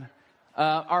stolen,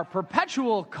 our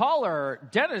perpetual caller,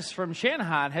 Dennis from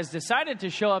Shanahan, has decided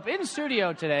to show up in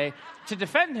studio today to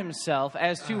defend himself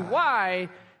as to why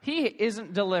he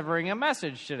isn't delivering a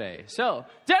message today. So,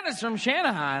 Dennis from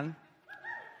Shanahan,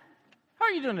 how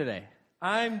are you doing today?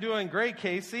 I'm doing great,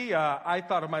 Casey. I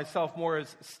thought of myself more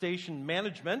as station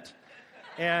management.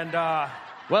 And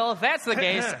well, if that's the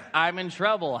case, I'm in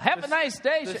trouble. Have a nice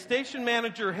day. The station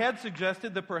manager had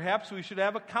suggested that perhaps we should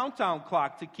have a countdown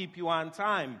clock to keep you on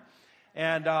time.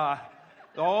 And,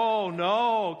 oh,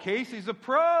 no, Casey's a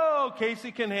pro.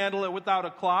 Casey can handle it without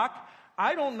a clock.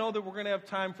 I don't know that we're going to have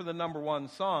time for the number 1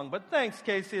 song. But thanks,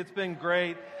 Casey. It's been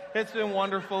great. It's been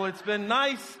wonderful. It's been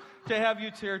nice to have you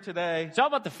here today. It's all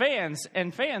about the fans.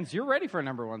 And fans, you're ready for a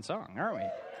number 1 song, aren't we?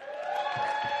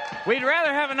 We'd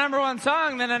rather have a number one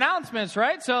song than announcements,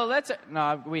 right? So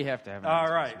we have to have announcements.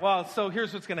 All right. Well, so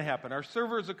here's what's going to happen. Our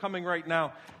servers are coming right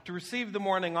now to receive the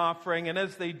morning offering, and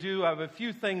as they do, I have a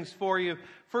few things for you.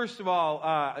 First of all,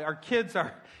 our kids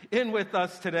are in with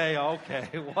us today.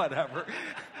 Okay, whatever.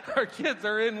 Our kids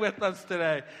are in with us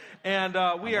today. And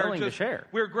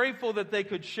we're grateful that they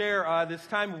could share this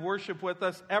time of worship with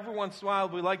us. Every once in a while,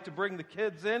 we like to bring the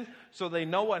kids in so they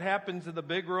know what happens in the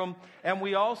big room. And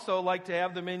we also like to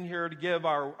have them in here to give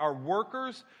our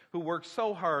workers who work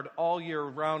so hard all year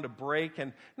round a break.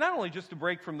 And not only just a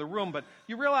break from the room, but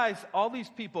you realize all these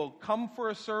people come for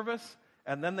a service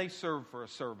and then they serve for a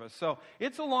service. So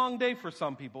it's a long day for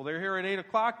some people. They're here at 8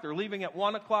 o'clock, they're leaving at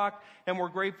 1 o'clock, and we're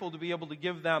grateful to be able to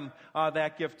give them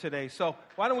that gift today. So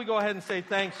why don't we go ahead and say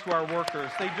thanks to our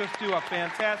workers. They just do a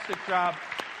fantastic job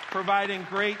providing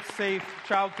great, safe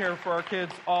childcare for our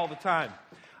kids all the time.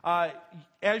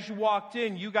 As you walked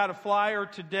in, you got a flyer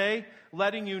today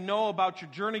letting you know about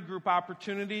your journey group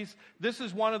opportunities. This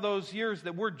is one of those years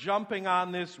that we're jumping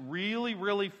on this really,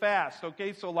 really fast,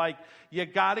 okay? So, you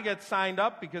got to get signed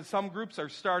up because some groups are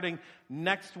starting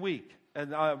next week,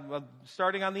 and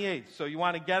starting on the 8th. So you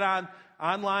want to get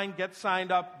online, get signed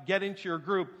up, get into your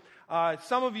group.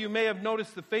 Some of you may have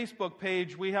noticed the Facebook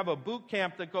page. We have a boot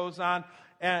camp that goes on,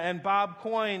 and Bob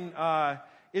Coyne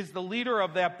is the leader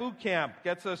of that boot camp,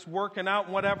 gets us working out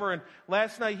and whatever. And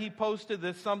last night he posted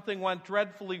that something went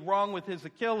dreadfully wrong with his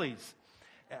Achilles.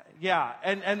 Yeah,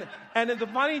 and the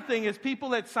funny thing is people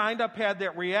that signed up had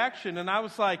that reaction, and I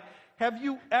was like, have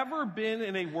you ever been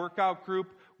in a workout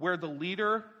group where the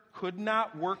leader could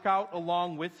not work out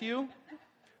along with you?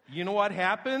 You know what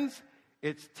happens?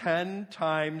 It's 10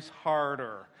 times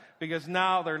harder because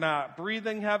now they're not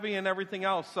breathing heavy and everything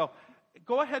else. So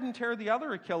go ahead and tear the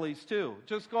other Achilles too.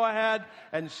 Just go ahead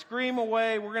and scream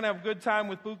away. We're going to have a good time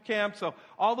with boot camp. So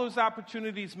all those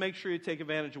opportunities, make sure you take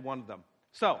advantage of one of them.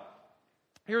 So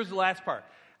here's the last part.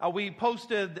 We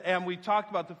posted and we talked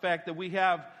about the fact that we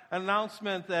have an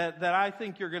announcement that I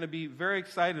think you're going to be very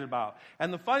excited about.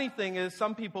 And the funny thing is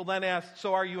some people then ask,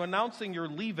 so are you announcing you're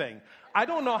leaving? I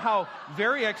don't know how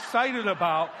very excited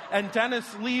about and Dennis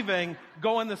leaving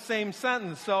go in the same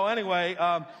sentence. So anyway,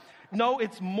 no,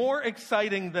 it's more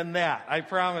exciting than that, I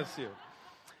promise you.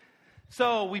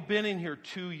 So we've been in here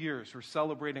 2 years. We're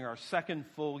celebrating our second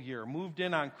full year. Moved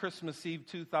in on Christmas Eve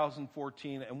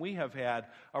 2014, and we have had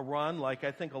a run like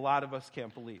I think a lot of us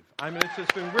can't believe. I mean, it's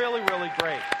just been really, really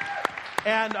great.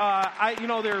 And, there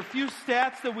are a few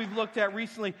stats that we've looked at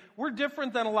recently. We're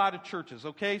different than a lot of churches,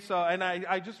 okay? So, and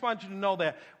I just want you to know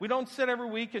that. We don't sit every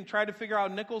week and try to figure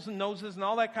out nickels and noses and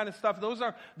all that kind of stuff.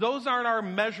 Those aren't our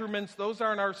measurements. Those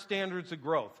aren't our standards of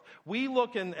growth. We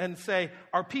look and say,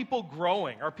 are people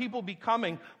growing? Are people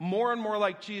becoming more and more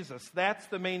like Jesus? That's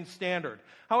the main standard.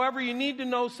 However, you need to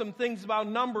know some things about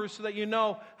numbers so that you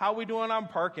know how we're doing on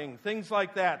parking, things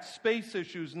like that, space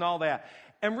issues and all that.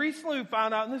 And recently we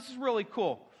found out, and this is really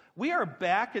cool, we are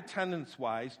back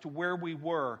attendance-wise to where we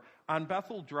were on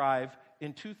Bethel Drive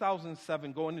in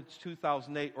 2007 going into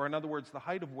 2008, or in other words, the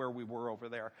height of where we were over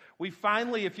there. We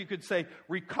finally, if you could say,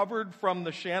 recovered from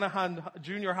the Shanahan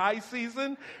junior high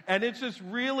season, and it's just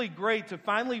really great to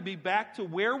finally be back to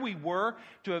where we were,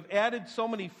 to have added so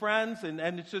many friends, and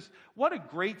it's just, what a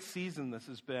great season this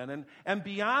has been. And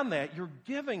beyond that, your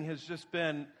giving has just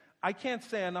been, I can't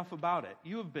say enough about it.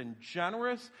 You have been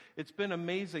generous. It's been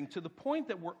amazing to the point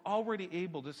that we're already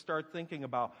able to start thinking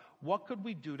about what could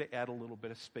we do to add a little bit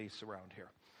of space around here.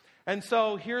 And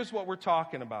so here's what we're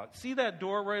talking about. See that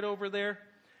door right over there?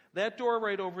 That door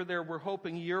right over there, we're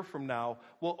hoping a year from now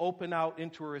will open out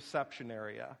into a reception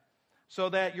area so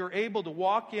that you're able to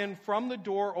walk in from the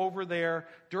door over there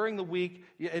during the week.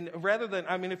 And rather than,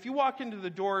 if you walk into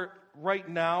the door right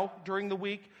now during the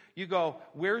week, you go,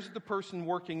 where's the person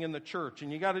working in the church?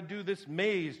 And you got to do this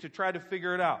maze to try to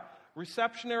figure it out.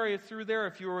 Reception area through there,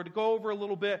 if you were to go over a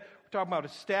little bit, we're talking about a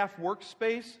staff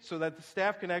workspace so that the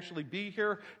staff can actually be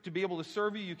here to be able to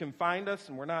serve you. You can find us,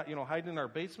 and we're not, hiding in our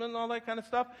basement and all that kind of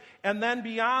stuff. And then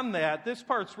beyond that, this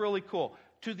part's really cool.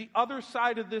 To the other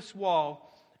side of this wall,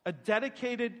 a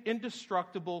dedicated,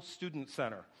 indestructible student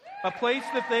center. A place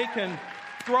that they can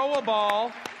throw a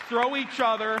ball, throw each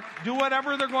other, do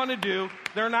whatever they're going to do.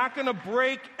 They're not going to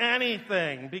break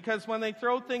anything because when they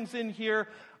throw things in here,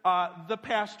 the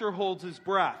pastor holds his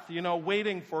breath,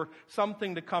 waiting for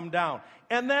something to come down.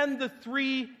 And then the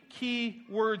 3 key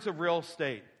words of real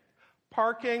estate.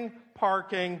 Parking,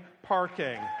 parking,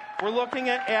 parking. We're looking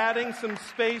at adding some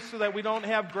space so that we don't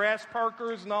have grass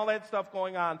parkers and all that stuff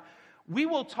going on. We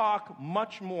will talk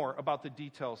much more about the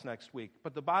details next week,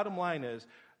 but the bottom line is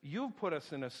you've put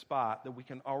us in a spot that we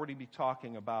can already be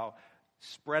talking about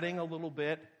spreading a little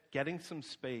bit, getting some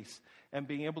space, and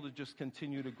being able to just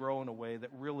continue to grow in a way that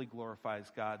really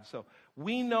glorifies God. So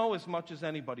we know as much as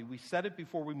anybody, we said it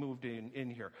before we moved in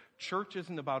here, church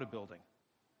isn't about a building.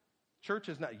 Church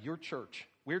is not your church.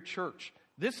 We're church.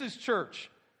 This is church,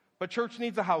 but church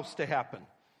needs a house to happen.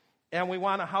 And we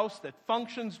want a house that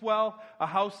functions well, a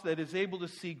house that is able to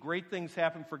see great things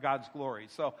happen for God's glory.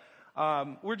 So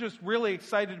we're just really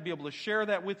excited to be able to share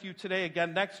that with you today.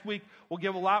 Again, next week we'll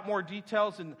give a lot more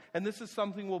details, and this is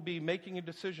something we'll be making a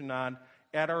decision on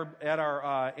at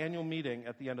our annual meeting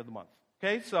at the end of the month.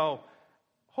 Okay, so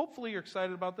hopefully you're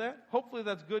excited about that. Hopefully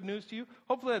that's good news to you.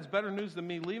 Hopefully that's better news than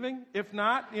me leaving. If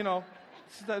not,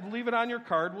 leave it on your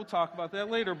card. We'll talk about that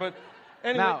later. But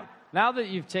anyway. Now that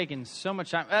you've taken so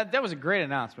much time, that was a great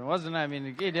announcement, wasn't it? I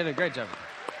mean, you did a great job.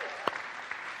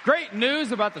 Great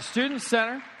news about the Student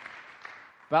Center,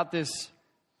 about this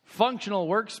functional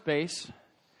workspace.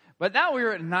 But now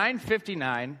we're at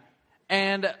 9:59,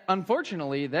 and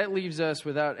unfortunately, that leaves us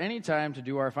without any time to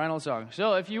do our final song.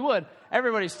 So if you would,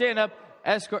 everybody stand up,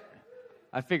 escort.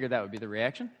 I figured that would be the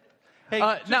reaction. Hey,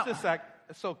 just a sec.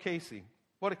 So, Casey,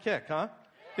 what a kick, huh?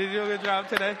 Did you do a good job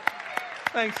today?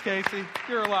 Thanks, Casey.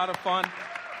 You're a lot of fun.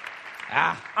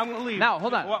 I'm going to leave. Now,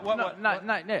 hold on. What?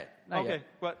 Not yet. Okay,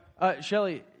 what?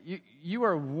 Shelley, you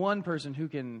are one person who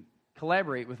can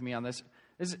collaborate with me on this.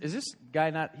 Is this guy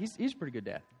not... He's a pretty good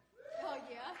dad. Oh,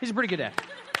 yeah? He's a pretty good dad.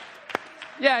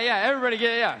 Yeah, everybody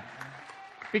get it, yeah.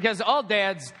 Because all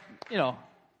dads,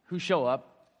 who show up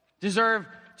deserve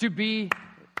to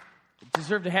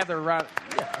have their...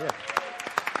 Yeah.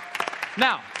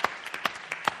 Now...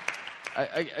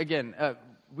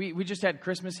 we just had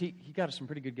Christmas. He got us some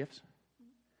pretty good gifts.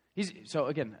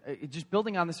 Just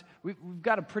building on this, we've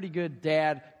got a pretty good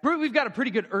dad. We've got a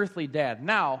pretty good earthly dad.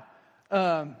 Now,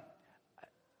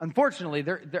 unfortunately,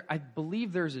 I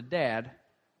believe there's a dad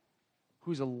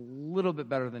who's a little bit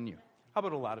better than you. How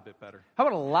about a lot of bit better? How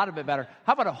about a lot of bit better?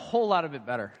 How about a whole lot of bit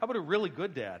better? How about a really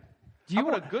good dad? How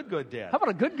about a good dad? How about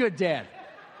a good dad?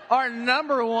 Our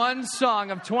number one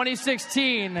song of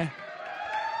 2016.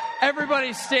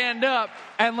 Everybody stand up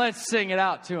and let's sing it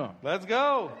out to him. Let's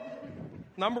go.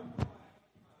 Number...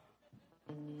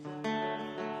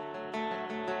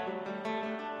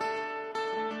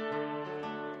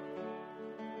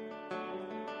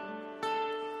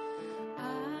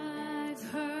 I've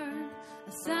heard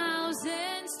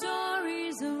 1,000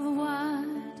 stories of what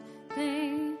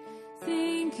they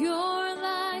think you're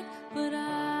like, but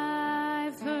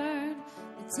I've heard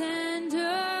the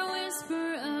tender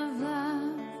whisper of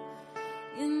love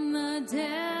in the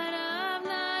dead of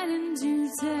night, and you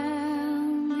tell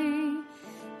me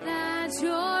that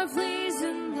you're pleased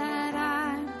and that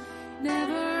I'm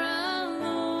never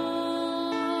alone.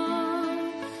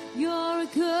 You're a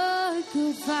good,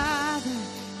 good father.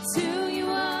 It's who you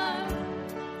are.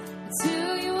 It's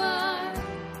who you are.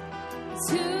 It's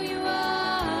who you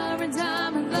are, and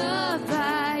I'm loved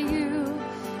by you.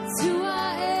 It's who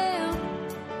I am.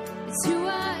 It's who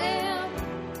I am.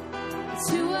 It's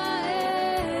who I am.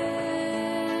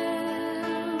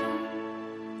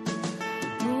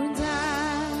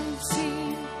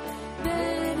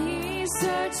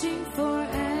 Searching for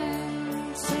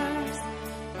answers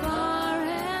far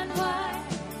and wide.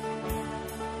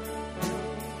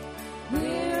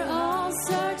 We're all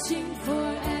searching for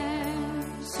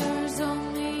answers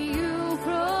only you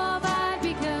provide,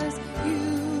 because you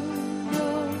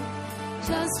know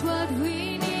just what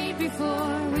we need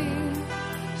before we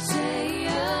say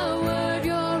a word.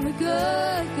 You're a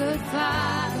good, good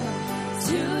father. It's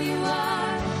who you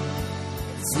are.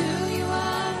 It's who you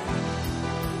are.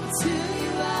 It's who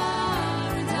you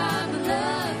are, and I'm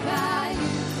loved by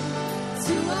you. It's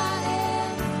who I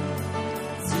am.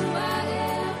 It's who I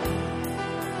am.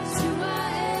 It's who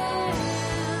I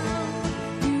am.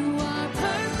 You are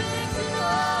perfect in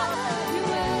all of your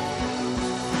ways.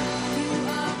 You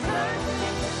are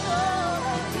perfect in all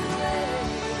of your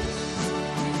ways.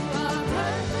 You are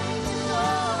perfect in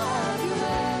all of your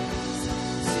ways.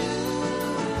 To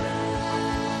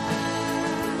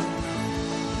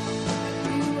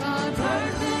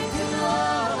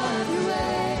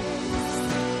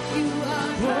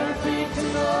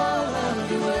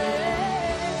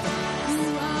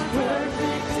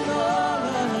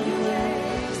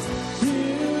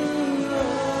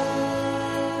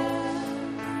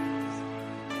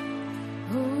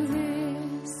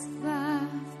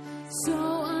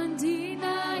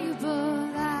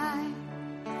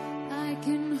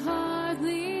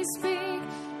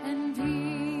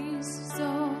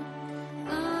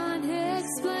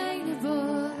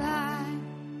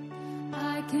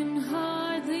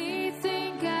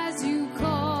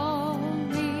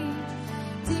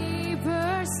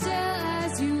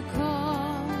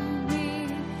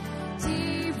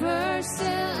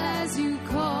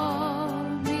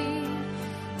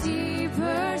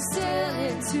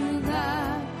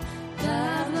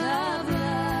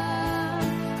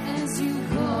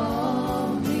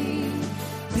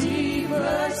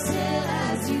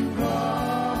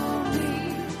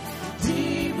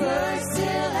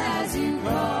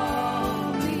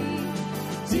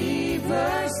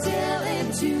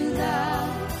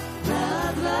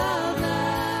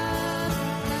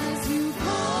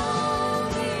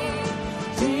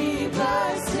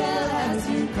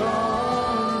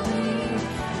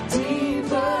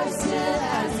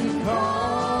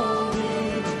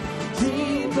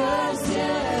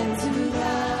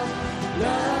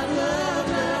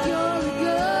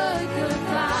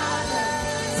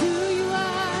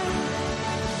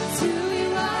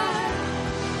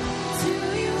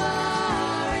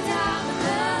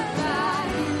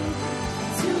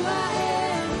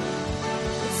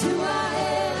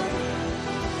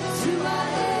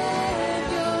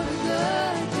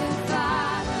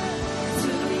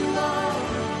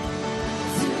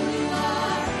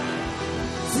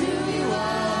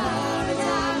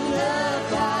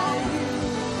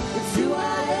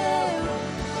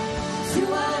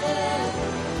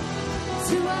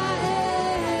who I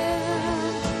am.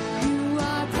 You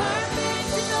are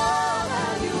perfect in all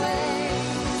of your ways.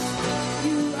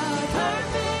 You are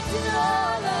perfect in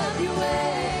all of your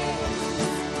ways.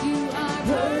 You are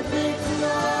perfect in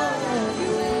all of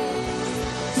your ways.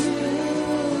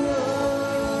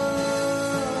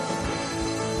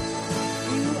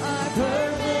 You are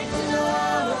perfect in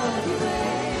all of your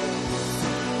ways.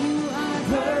 You are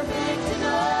perfect in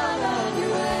all of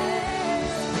your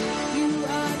ways. You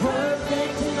are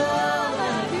perfect in all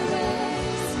of your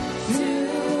ways to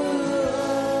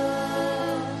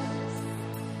us.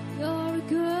 You're a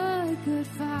good, good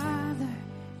Father.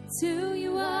 It's who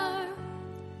you are.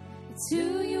 It's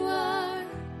who you are.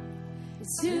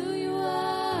 It's who you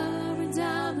are. And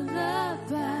I'm loved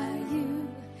by you.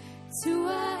 It's who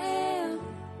I am.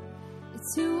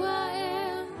 It's who I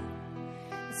am.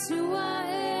 It's who I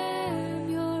am.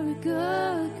 You're a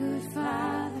good, good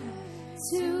Father.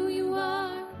 It's who you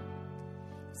are.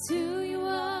 It's who you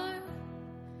are.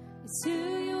 It's who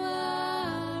you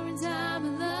are. And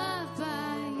I'm loved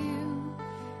by you.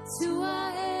 It's who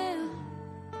I am.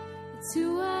 It's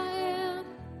who I am.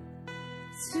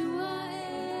 It's who I am.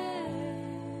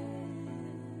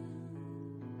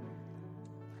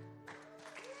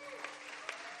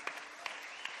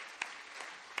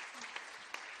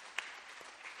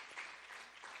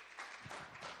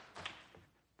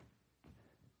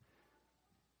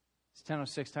 It's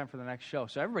 10:06, time for the next show.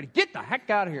 So everybody get the heck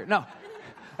out of here. No.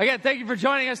 Again, thank you for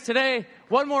joining us today.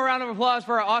 One more round of applause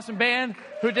for our awesome band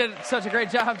who did such a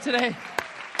great job today.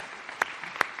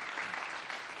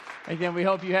 Again, we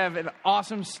hope you have an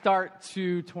awesome start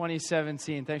to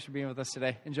 2017. Thanks for being with us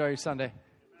today. Enjoy your Sunday.